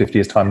 150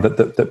 years' time,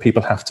 that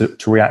people have to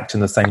react in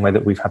the same way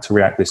that we've had to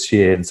react this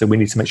year. And so we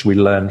need to make sure we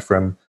learn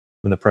from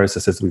the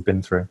processes we've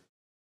been through.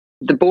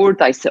 The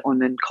board I sit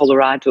on in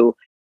Colorado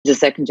is a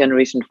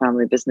second-generation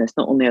family business.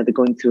 Not only are they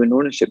going through an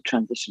ownership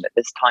transition at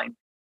this time,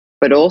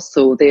 but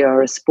also they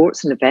are a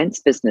sports and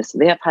events business.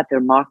 They have had their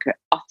market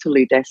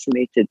utterly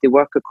decimated. They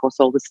work across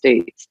all the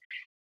states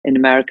in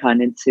America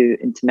and into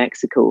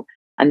Mexico.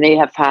 And they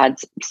have had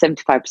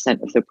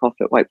 75% of their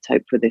profit wiped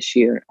out for this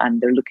year. And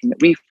they're looking at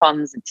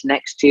refunds into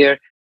next year.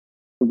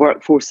 The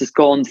workforce is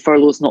gone.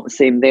 Furlough's not the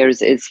same there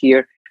as it is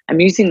here. I'm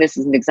using this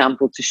as an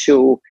example to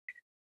show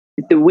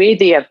the way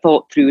they have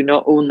thought through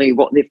not only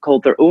what they've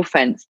called their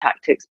offense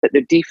tactics, but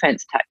their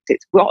defense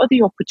tactics. What are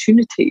the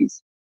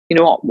opportunities?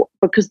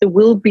 Because there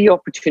will be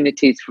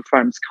opportunities for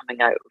firms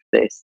coming out of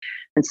this.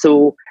 And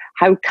so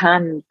how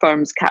can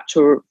firms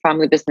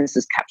family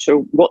businesses capture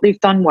what they've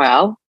done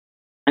well,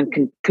 and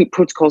can put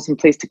protocols in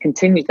place to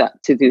continue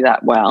to do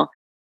that well,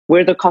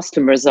 where their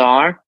customers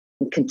are,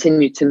 and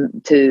continue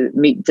to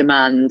meet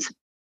demand,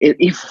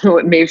 even though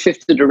it may have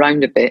shifted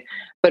around a bit,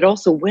 but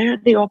also where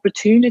are the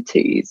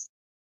opportunities?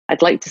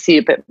 I'd like to see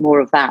a bit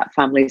more of that,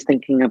 families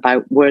thinking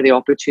about where the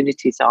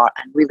opportunities are,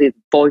 and really the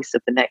voice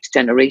of the next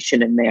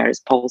generation in there. As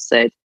Paul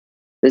said,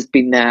 there's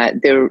been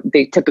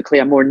they typically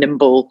are more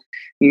nimble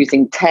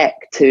using tech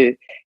to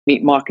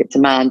meet market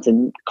demand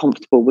and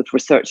comfortable with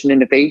research and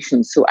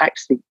innovation. So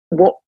actually,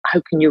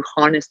 how can you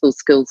harness those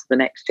skills of the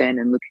next gen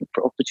and looking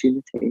for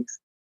opportunities?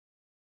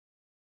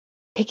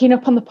 Picking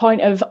up on the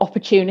point of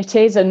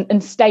opportunities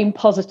and staying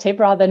positive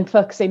rather than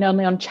focusing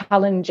only on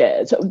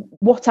challenges,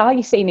 what are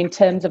you seeing in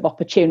terms of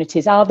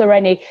opportunities? Are there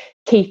any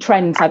key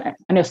trends? I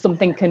know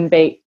something can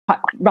be,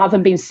 rather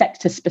than being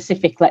sector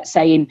specific, let's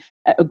say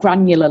at a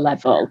granular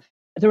level,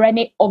 are there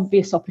any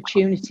obvious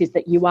opportunities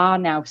that you are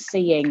now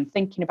seeing,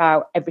 thinking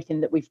about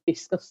everything that we've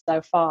discussed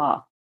so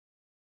far?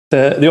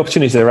 The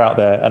opportunities are out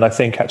there, and I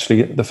think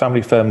actually the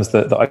family firms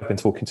that I've been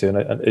talking to,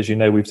 and as you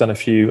know, we've done a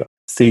few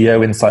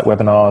CEO Insight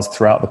webinars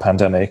throughout the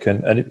pandemic,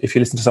 and if you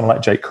listen to someone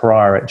like Jake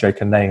Carrara at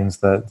Jake & Names,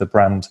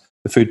 the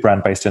food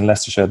brand based in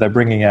Leicestershire, they're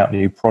bringing out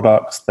new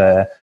products,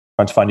 they're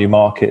trying to find new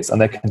markets, and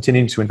they're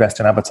continuing to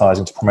invest in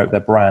advertising to promote their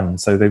brand.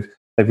 So they've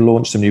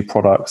launched some new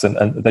products,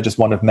 and they're just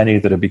one of many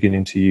that are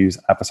beginning to use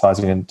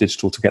advertising and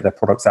digital to get their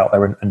products out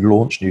there and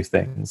launch new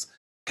things.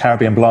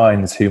 Caribbean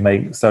Blinds, who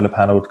make solar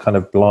panelled kind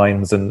of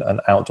blinds and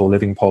outdoor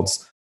living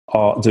pods,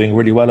 are doing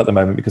really well at the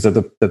moment because of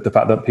the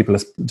fact that people are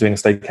doing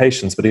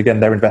staycations. But again,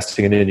 they're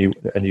investing in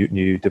a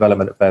new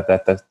development of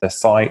their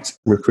site,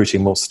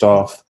 recruiting more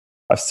staff.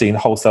 I've seen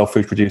wholesale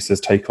food producers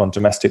take on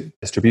domestic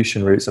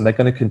distribution routes, and they're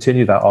going to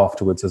continue that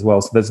afterwards as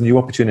well. So there's new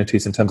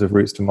opportunities in terms of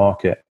routes to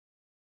market.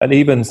 And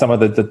even some of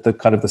the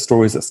kind of the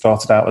stories that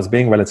started out as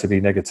being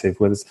relatively negative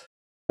was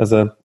there's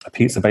a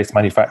pizza-based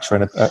manufacturer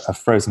and a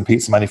frozen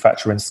pizza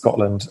manufacturer in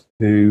Scotland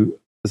who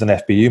was an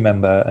FBU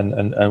member,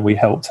 and we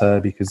helped her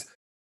because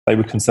they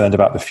were concerned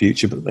about the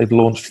future, but they've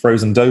launched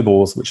frozen dough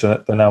balls, which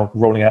they're now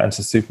rolling out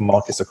into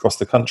supermarkets across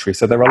the country.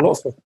 So there are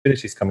lots of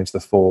opportunities coming to the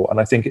fore. And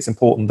I think it's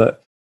important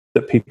that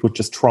people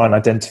just try and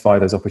identify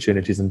those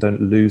opportunities and don't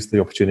lose the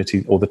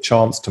opportunity or the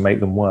chance to make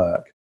them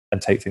work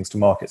and take things to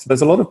market. So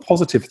there's a lot of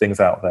positive things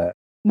out there.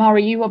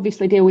 Mari, you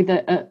obviously deal with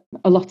a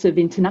lot of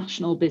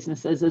international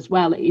businesses as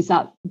well. Is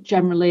that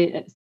generally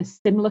a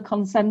similar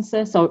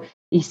consensus, or are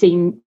you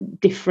seeing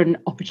different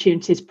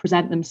opportunities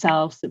present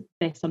themselves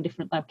based on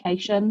different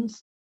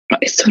locations?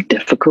 It's so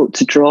difficult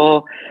to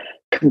draw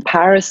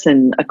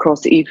comparison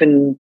across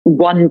even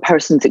one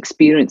person's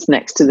experience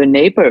next to their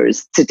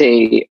neighbours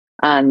today.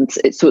 And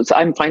so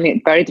I'm finding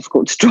it very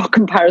difficult to draw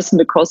comparison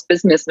across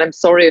business. And I'm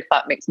sorry if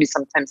that makes me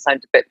sometimes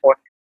sound a bit more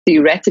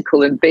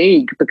theoretical and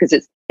vague, because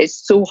it's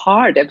so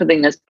hard.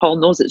 Everything, as Paul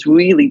knows, it's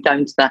really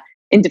down to that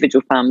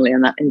individual family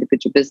and that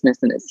individual business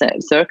and its set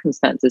of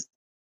circumstances.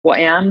 What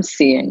I am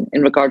seeing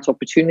in regards to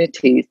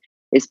opportunities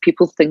is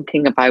people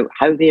thinking about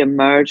how they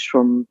emerge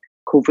from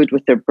COVID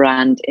with their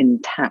brand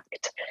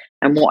intact.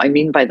 And what I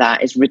mean by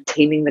that is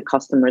retaining the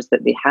customers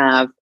that they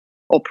have,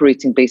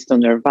 operating based on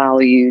their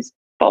values,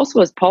 but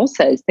also, as Paul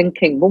says,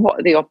 thinking, well, what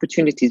are the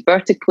opportunities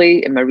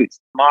vertically in my routes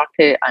to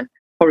market and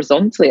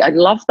horizontally? I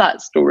love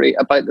that story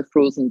about the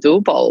frozen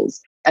dough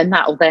balls, and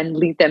that will then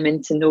lead them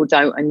into, no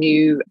doubt, a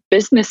new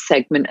business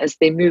segment as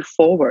they move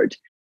forward.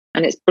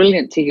 And it's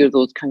brilliant to hear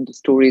those kind of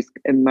stories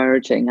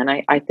emerging. And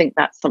I think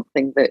that's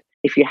something that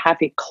if you have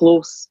a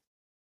close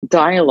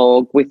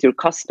dialogue with your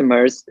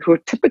customers, who are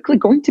typically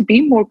going to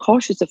be more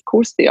cautious, of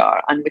course they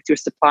are, and with your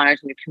suppliers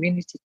and your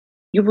community,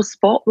 you will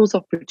spot those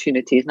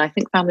opportunities. And I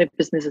think family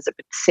businesses are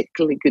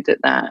particularly good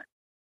at that,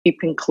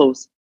 keeping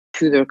close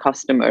to their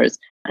customers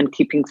and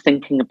keeping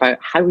thinking about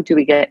how do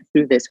we get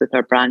through this with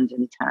our brand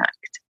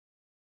intact.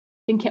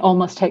 I think it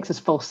almost takes us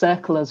full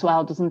circle as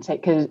well, doesn't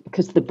it?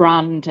 Because the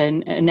brand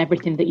and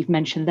everything that you've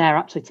mentioned there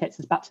actually takes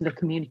us back to the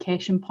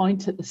communication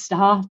point at the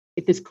start.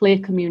 If there's clear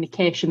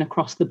communication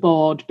across the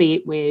board, be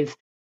it with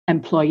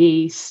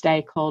employees,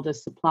 stakeholders,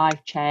 supply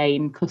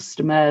chain,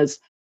 customers,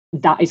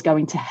 that is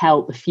going to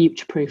help the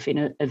future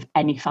proofing of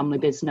any family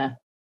business.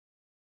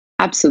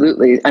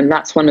 Absolutely. And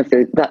that's one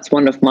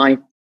of my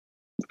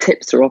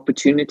tips or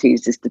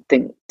opportunities, is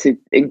to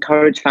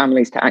encourage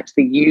families to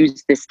actually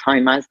use this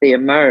time as they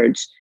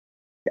emerge.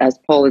 As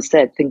Paul has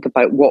said, think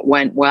about what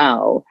went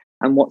well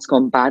and what's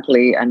gone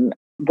badly and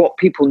what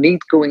people need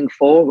going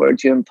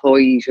forward, your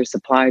employees, your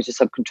suppliers, your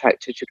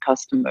subcontractors, your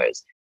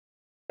customers.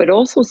 But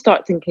also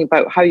start thinking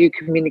about how your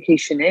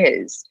communication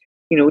is.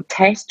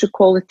 Test your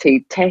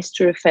quality, test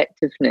your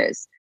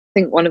effectiveness. I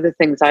think one of the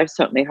things I've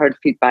certainly heard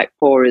feedback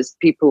for is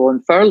people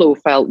on furlough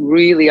felt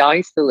really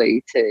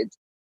isolated.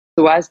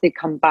 So as they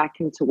come back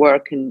into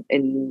work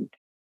in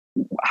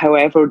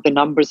however the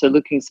numbers are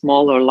looking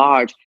small or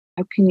large,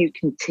 how can you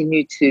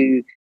continue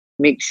to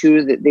make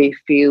sure that they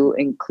feel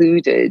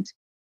included,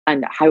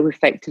 and how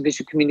effective is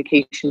your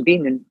communication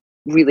been? And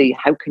really,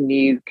 how can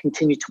you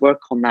continue to work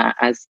on that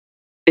as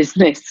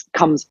business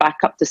comes back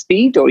up to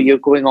speed or you're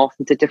going off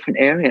into different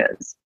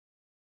areas?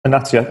 And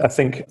Natalie, I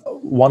think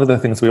one of the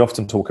things we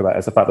often talk about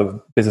is the fact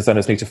that business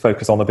owners need to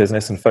focus on the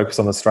business and focus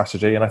on the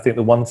strategy. And I think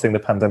the one thing the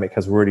pandemic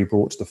has really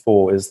brought to the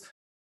fore is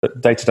that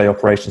day-to-day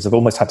operations have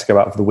almost had to go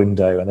out of the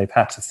window, and they've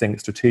had to think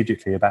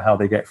strategically about how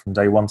they get from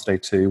day one to day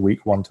two,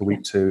 week one to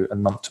week two,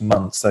 and month to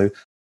month. So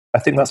I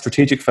think that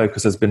strategic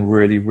focus has been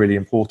really, really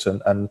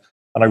important. And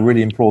I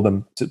really implore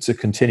them to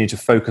continue to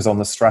focus on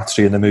the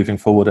strategy and the moving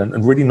forward,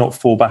 and really not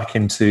fall back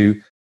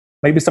into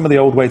maybe some of the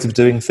old ways of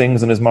doing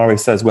things. And as Mari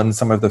says, when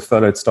some of the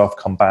furloughed staff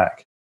come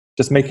back,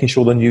 just making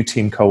sure the new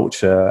team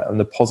culture and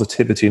the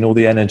positivity and all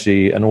the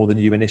energy and all the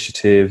new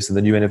initiatives and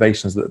the new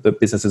innovations that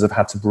businesses have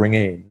had to bring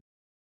in,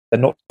 they're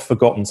not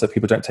forgotten, so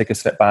people don't take a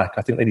step back.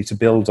 I think they need to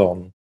build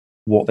on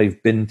what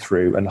they've been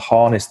through and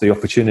harness the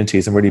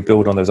opportunities and really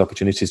build on those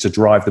opportunities to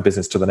drive the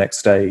business to the next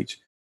stage.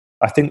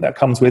 I think that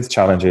comes with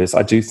challenges.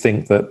 I do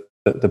think that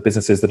the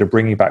businesses that are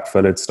bringing back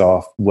furloughed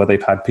staff, where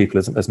they've had people,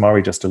 as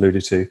Mari just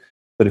alluded to,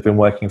 that have been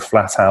working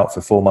flat out for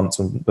 4 months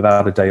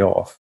without a day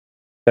off,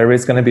 there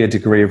is going to be a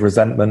degree of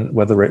resentment,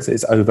 whether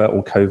it's overt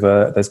or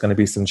covert. There's going to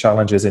be some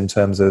challenges in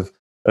terms of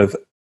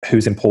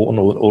who's important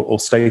or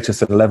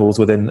status and levels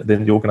within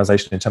the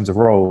organisation in terms of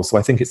roles. So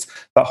I think it's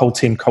that whole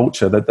team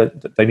culture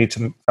that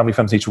family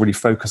firms need to really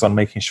focus on,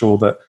 making sure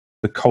that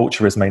the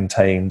culture is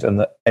maintained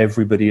and that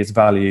everybody is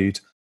valued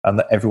and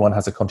that everyone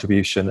has a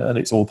contribution, and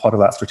it's all part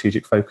of that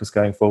strategic focus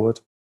going forward.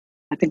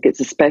 I think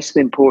it's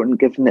especially important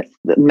given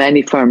that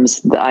many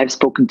firms that I've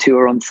spoken to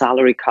are on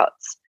salary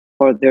cuts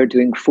or they're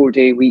doing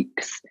 4-day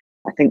weeks.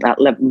 I think that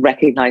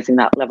recognising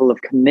that level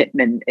of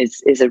commitment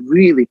is a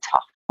really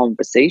tough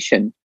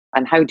conversation.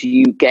 And how do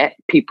you get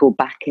people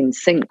back in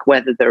sync,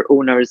 whether they're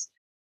owners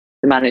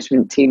the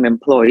management team,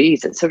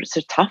 employees. It's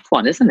a tough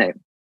one, isn't it?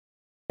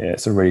 Yeah,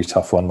 it's a really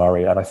tough one,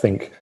 Murray. And I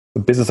think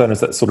the business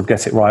owners that sort of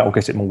get it right or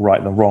get it more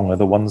right than wrong are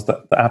the ones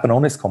that have an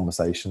honest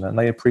conversation, and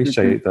they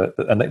appreciate that.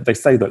 And they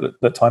say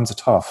that times are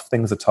tough,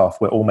 things are tough,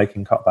 we're all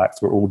making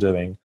cutbacks, we're all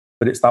doing.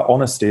 But it's that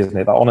honesty, isn't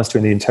it? That honesty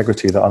and the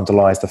integrity that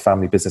underlies the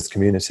family business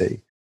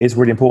community is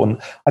really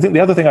important. I think the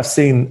other thing I've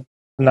seen,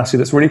 Natalie,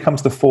 that's really come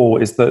to the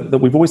fore is that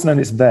we've always known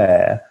it's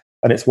there.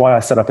 And it's why I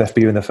set up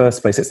FBU in the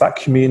first place. It's that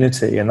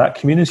community, and that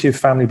community of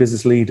family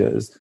business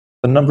leaders.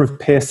 The number of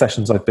peer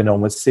sessions I've been on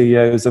with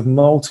CEOs of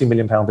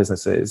multi-million-pound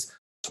businesses,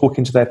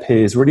 talking to their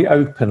peers really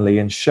openly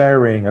and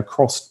sharing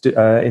across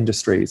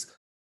industries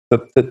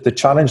the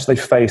challenge they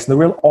face and the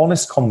real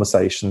honest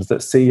conversations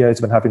that CEOs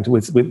have been having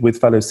with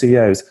fellow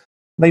CEOs.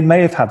 They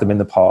may have had them in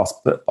the past,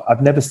 but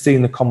I've never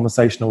seen the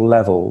conversational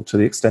level to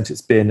the extent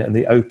it's been, and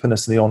the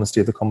openness and the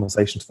honesty of the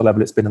conversation to the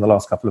level it's been in the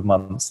last couple of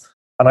months.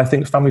 And I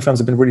think family firms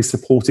have been really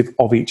supportive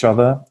of each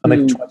other, and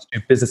they've tried to do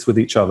business with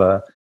each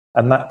other.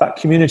 And that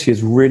community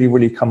has really,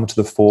 really come to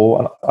the fore.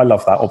 And I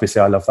love that.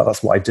 Obviously, I love that.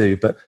 That's what I do.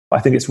 But I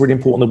think it's really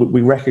important that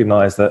we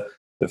recognise that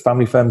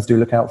family firms do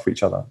look out for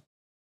each other.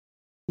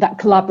 That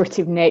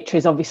collaborative nature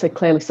is obviously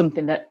clearly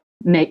something that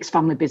makes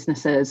family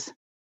businesses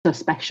so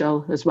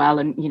special as well.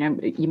 And,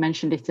 you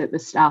mentioned it at the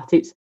start.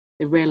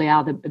 They really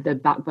are the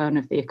backbone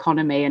of the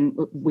economy, and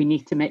we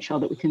need to make sure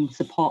that we can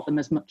support them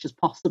as much as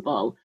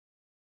possible.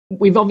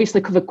 We've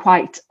obviously covered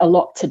quite a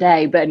lot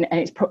today, but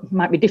it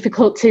might be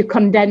difficult to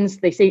condense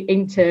this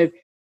into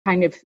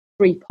kind of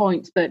 3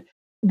 points. But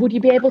would you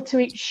be able to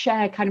each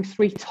share kind of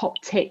 3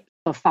 top tips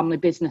for family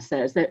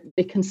businesses that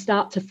they can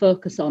start to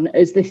focus on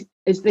as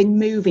they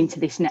move into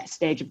this next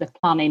stage of the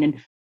planning and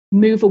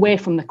move away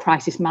from the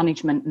crisis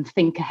management and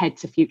think ahead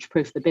to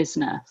future-proof the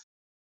business?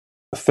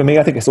 For me,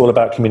 I think it's all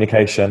about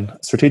communication,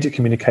 strategic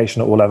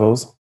communication at all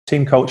levels,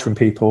 team culture and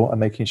people, and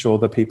making sure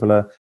that people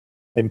are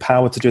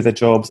empowered to do their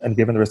jobs and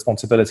given the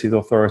responsibility, the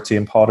authority,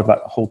 and part of that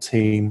whole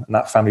team and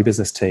that family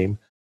business team.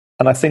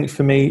 And I think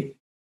for me,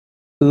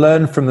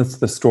 learn from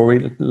the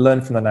story,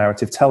 learn from the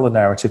narrative,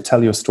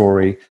 tell your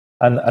story,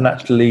 and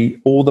actually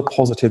all the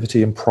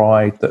positivity and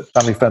pride that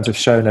family firms have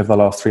shown over the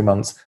last 3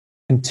 months,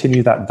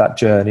 continue that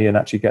journey and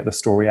actually get the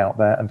story out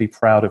there and be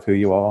proud of who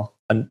you are.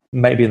 And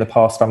maybe in the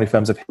past, family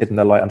firms have hidden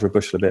their light under a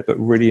bushel a bit, but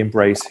really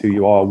embrace who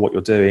you are, what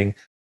you're doing,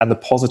 and the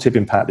positive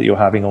impact that you're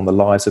having on the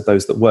lives of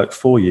those that work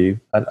for you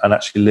and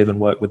actually live and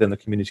work within the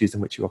communities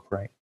in which you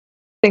operate.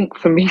 I think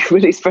for me,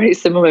 really, it's very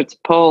similar to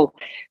Paul.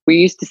 We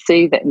used to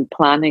say that in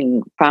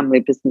planning family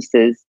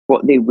businesses,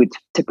 what they would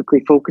typically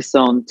focus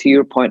on, to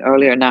your point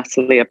earlier,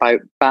 Natalie, about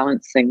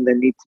balancing the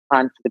need to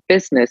plan for the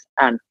business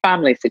and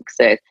family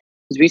success,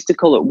 is we used to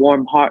call it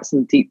warm hearts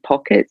and deep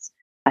pockets.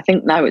 I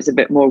think now it's a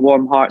bit more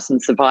warm hearts and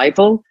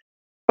survival.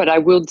 But I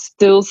will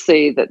still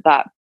say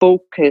that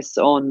focus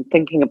on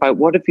thinking about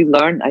what have you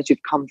learned as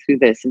you've come through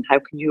this, and how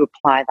can you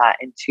apply that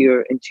into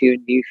your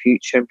new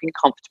future, and being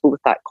comfortable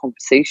with that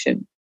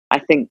conversation. I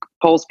think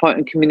Paul's point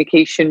on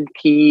communication,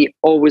 key,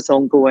 always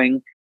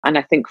ongoing. And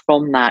I think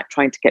from that,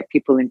 trying to get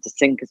people into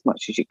sync as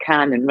much as you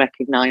can, and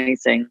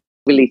recognizing,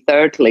 really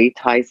thirdly,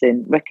 ties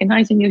in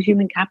recognizing your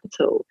human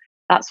capital.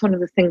 That's one of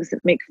the things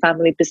that make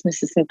family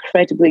businesses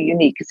incredibly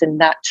unique. It's a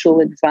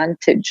natural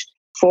advantage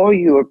for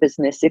your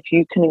business if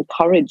you can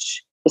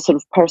encourage the sort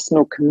of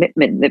personal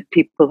commitment that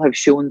people have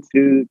shown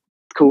through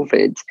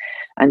COVID.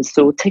 And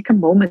so take a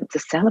moment to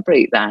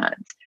celebrate that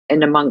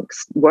in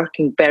amongst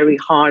working very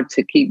hard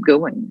to keep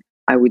going,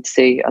 I would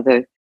say, are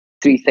the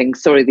 3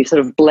 things. Sorry, they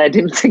sort of bled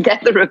in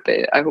together a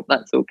bit. I hope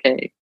that's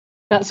okay.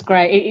 That's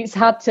great. It's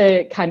hard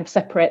to kind of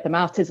separate them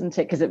out, isn't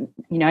it? Because,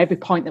 every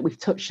point that we've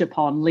touched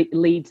upon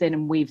leads in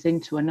and weaves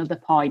into another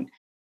point.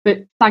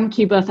 But thank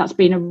you both. That's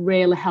been a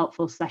really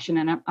helpful session.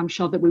 And I'm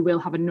sure that we will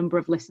have a number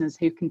of listeners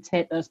who can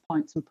take those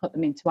points and put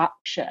them into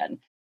action.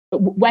 But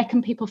where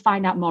can people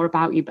find out more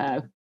about you,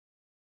 Bo?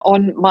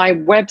 On my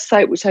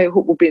website, which I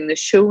hope will be in the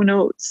show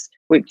notes,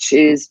 which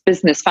is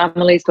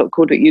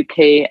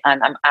businessfamilies.co.uk,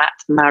 and I'm at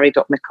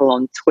Mary.Mickle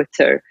on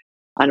Twitter.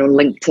 And on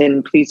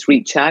LinkedIn, please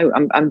reach out.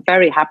 I'm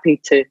very happy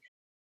to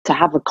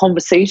have a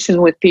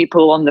conversation with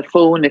people on the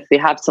phone if they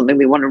have something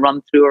they want to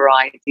run through, or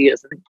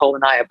ideas. I think Paul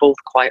and I are both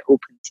quite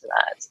open to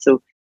that.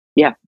 So,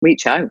 yeah,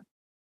 reach out.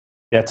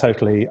 Yeah,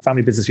 totally.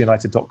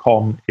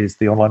 FamilyBusinessUnited.com is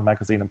the online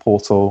magazine and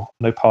portal.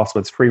 No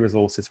passwords, free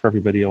resources for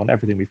everybody on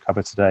everything we've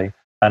covered today.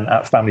 And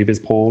at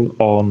FamilyBizPaul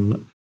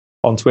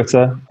on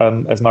Twitter.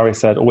 As Murray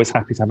said, always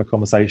happy to have a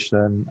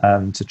conversation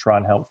and to try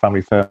and help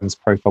family firms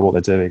profile what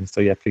they're doing.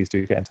 So yeah, please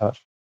do get in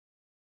touch.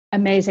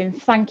 Amazing.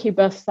 Thank you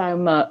both so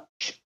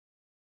much.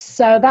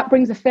 So that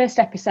brings the first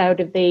episode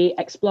of the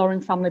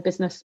Exploring Family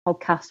Business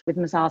podcast with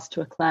Mazars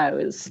to a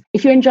close.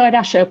 If you enjoyed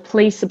our show,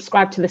 please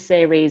subscribe to the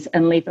series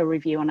and leave a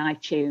review on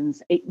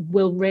iTunes. It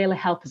will really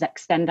help us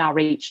extend our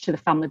reach to the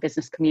family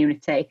business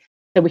community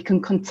so we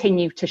can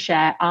continue to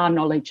share our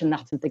knowledge and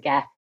that of the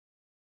guest.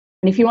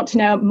 And if you want to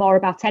know more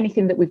about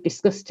anything that we've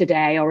discussed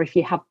today, or if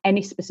you have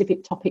any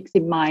specific topics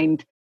in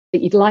mind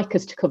that you'd like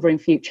us to cover in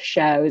future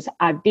shows,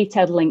 I've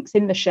detailed links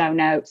in the show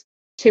notes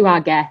to our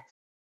guests.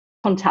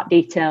 contact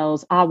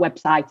details, our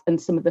website,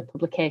 and some of the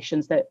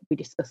publications that we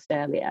discussed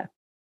earlier.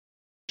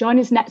 Join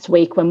us next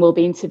week when we'll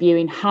be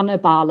interviewing Hannah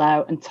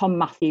Barlow and Tom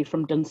Matthew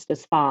from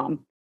Dunster's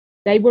Farm.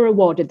 They were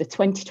awarded the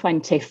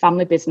 2020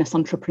 Family Business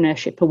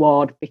Entrepreneurship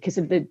Award because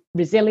of the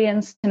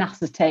resilience,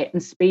 tenacity,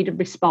 and speed of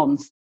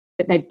response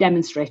that they've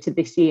demonstrated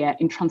this year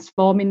in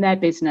transforming their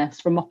business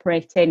from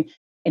operating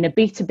in a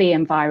B2B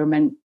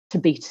environment to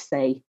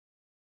B2C.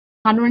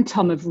 Hannah and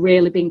Tom have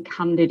really been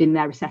candid in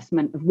their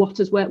assessment of what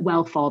has worked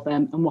well for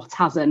them and what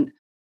hasn't,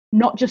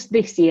 not just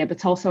this year,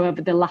 but also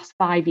over the last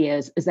 5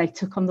 years as they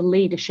took on the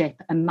leadership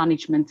and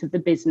management of the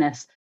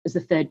business as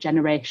the third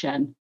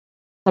generation.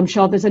 I'm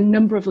sure there's a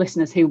number of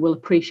listeners who will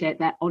appreciate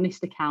their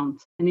honest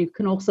account and who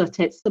can also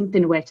take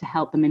something away to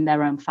help them in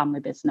their own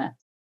family business.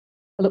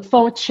 I look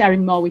forward to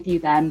sharing more with you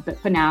then, but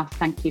for now,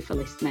 thank you for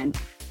listening.